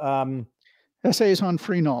called Essays on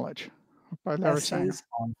Free Knowledge by Larry Sanger. Essays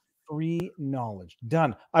on Free Knowledge.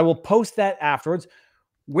 Done. I will post that afterwards.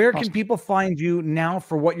 Where can people find you now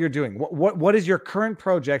for what you're doing? What is your current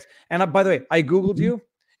project? And by the way, I Googled you.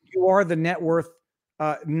 You are the net worth,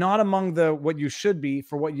 not among the what you should be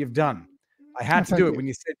for what you've done. I had to do it when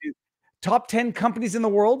you said top 10 companies in the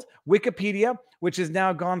world, Wikipedia, which has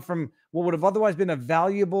now gone from what would have otherwise been a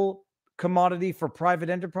valuable commodity for private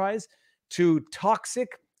enterprise to toxic,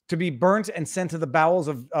 to be burnt and sent to the bowels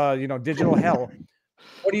of digital hell.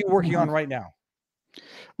 What are you working on right now?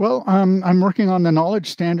 Well, I'm working on the Knowledge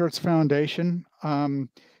Standards Foundation, and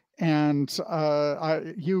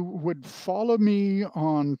you would follow me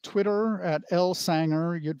on Twitter at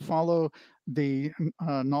 @lsanger. You'd follow the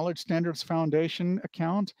Knowledge Standards Foundation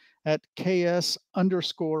account at ks_found,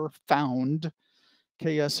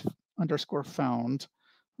 ks_found.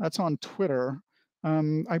 That's on Twitter.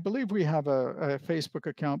 I believe we have a Facebook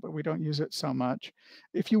account, but we don't use it so much.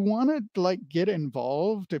 If you want to like get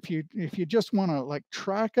involved, if you just want to like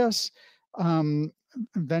track us,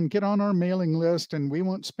 then get on our mailing list, and we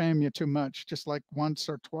won't spam you too much. Just like once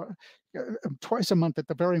or twice a month at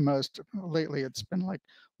the very most. Lately, it's been like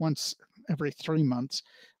once every 3 months.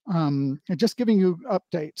 Just giving you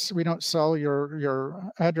updates. We don't sell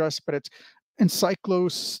your address, but it's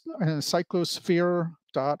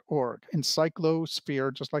encyclosphere.org.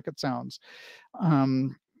 Encyclosphere, just like it sounds.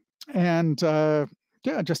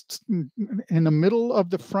 Yeah, just in the middle of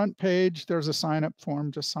the front page, there's a sign up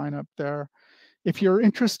form. Just sign up there. If you're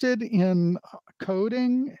interested in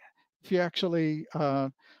coding, if you actually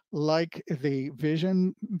like the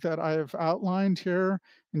vision that I've outlined here,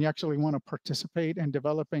 and you actually want to participate in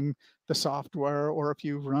developing the software, or if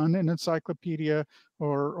you run an encyclopedia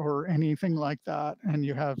or anything like that, and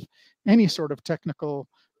you have any sort of technical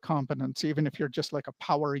competence, even if you're just like a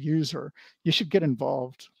power user, you should get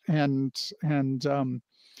involved. And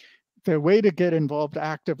the way to get involved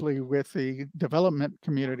actively with the development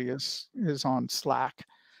community is on Slack.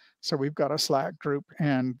 So we've got a Slack group,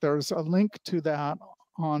 and there's a link to that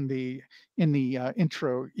in the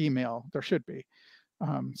intro email. There should be.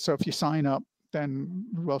 So if you sign up, then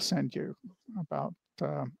we'll send you about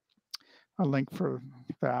a link for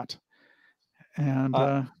that. And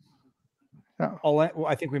yeah.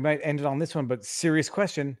 I think we might end it on this one, but serious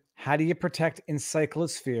question: how do you protect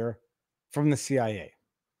Encyclosphere from the CIA?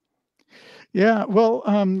 Yeah, well,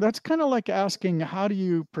 that's kind of like asking, how do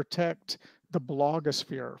you protect the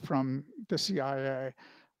blogosphere from the CIA?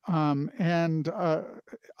 My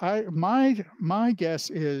guess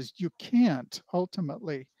is you can't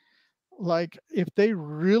ultimately. Like, if they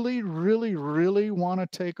really, really, really want to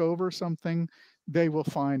take over something, they will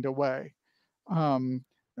find a way.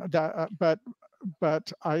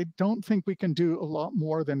 But I don't think we can do a lot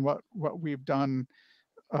more than what we've done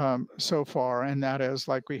so far, and that is,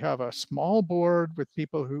 like, we have a small board with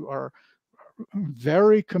people who are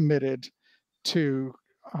very committed to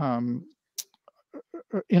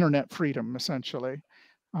internet freedom, essentially,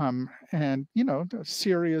 and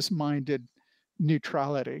serious-minded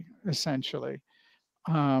neutrality, essentially.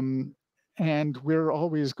 And we're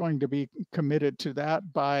always going to be committed to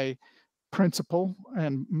that by principle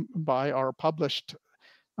and by our published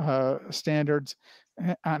standards.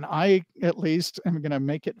 And I, at least, am going to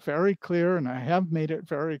make it very clear, and I have made it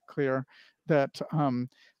very clear, that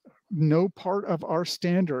no part of our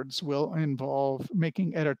standards will involve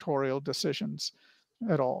making editorial decisions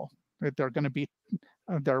at all. That they're going to be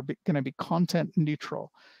content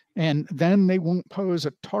neutral, and then they won't pose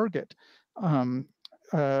a target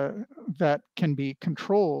that can be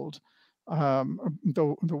controlled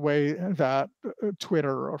the way that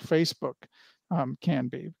Twitter or Facebook can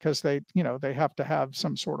be, because they have to have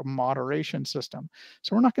some sort of moderation system.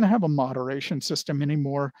 So we're not going to have a moderation system any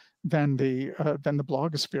more than the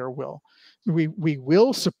blogosphere will. We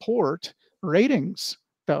will support ratings,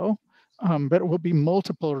 though, but it will be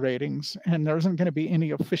multiple ratings, and there isn't going to be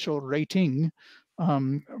any official rating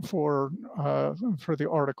for the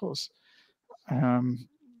articles.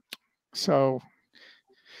 So,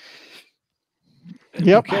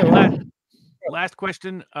 yep. Okay, last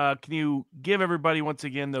question. Can you give everybody once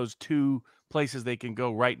again those two places they can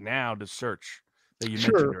go right now to search that you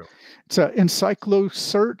mentioned earlier? It's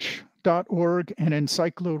encyclosearch.org and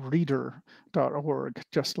encycloreader.org,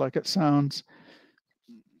 just like it sounds.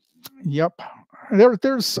 Yep.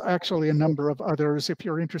 There's actually a number of others. If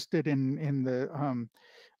you're interested in the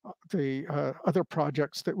other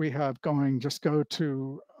projects that we have going, just go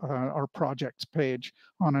to our projects page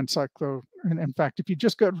on Encyclo. And in fact, if you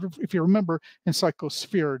remember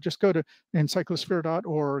Encyclosphere, just go to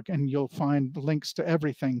encyclosphere.org and you'll find links to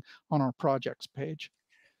everything on our projects page.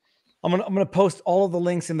 I'm gonna post all of the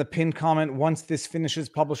links in the pinned comment once this finishes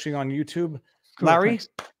publishing on YouTube. Cool, Larry,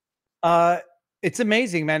 thanks. It's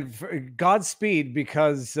amazing, man. Godspeed,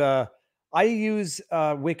 because I use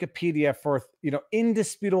Wikipedia for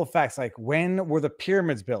indisputable facts, like when were the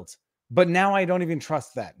pyramids built. But now I don't even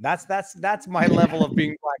trust that. That's my level of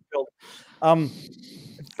being black pilled.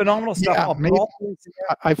 Phenomenal stuff. Yeah,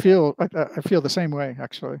 I feel the same way,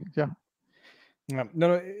 actually. Yeah.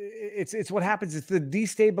 No, it's what happens. It's the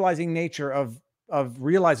destabilizing nature of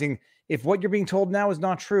realizing if what you're being told now is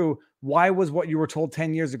not true, Why was what you were told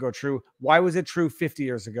 10 years ago true? Why was it true 50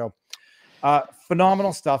 years ago?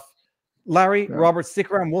 Phenomenal stuff. Larry, Robert,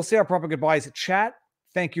 stick around. We'll say our proper goodbyes. Chat,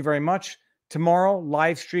 thank you very much. Tomorrow,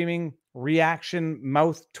 live streaming, reaction,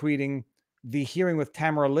 mouth tweeting, the hearing with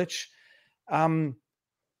Tamara Litch.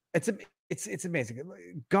 It's amazing.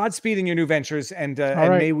 Godspeed in your new ventures, and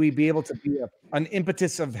may we be able to be an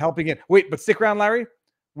impetus of helping it. Wait, but stick around, Larry.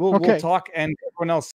 We'll talk, and everyone else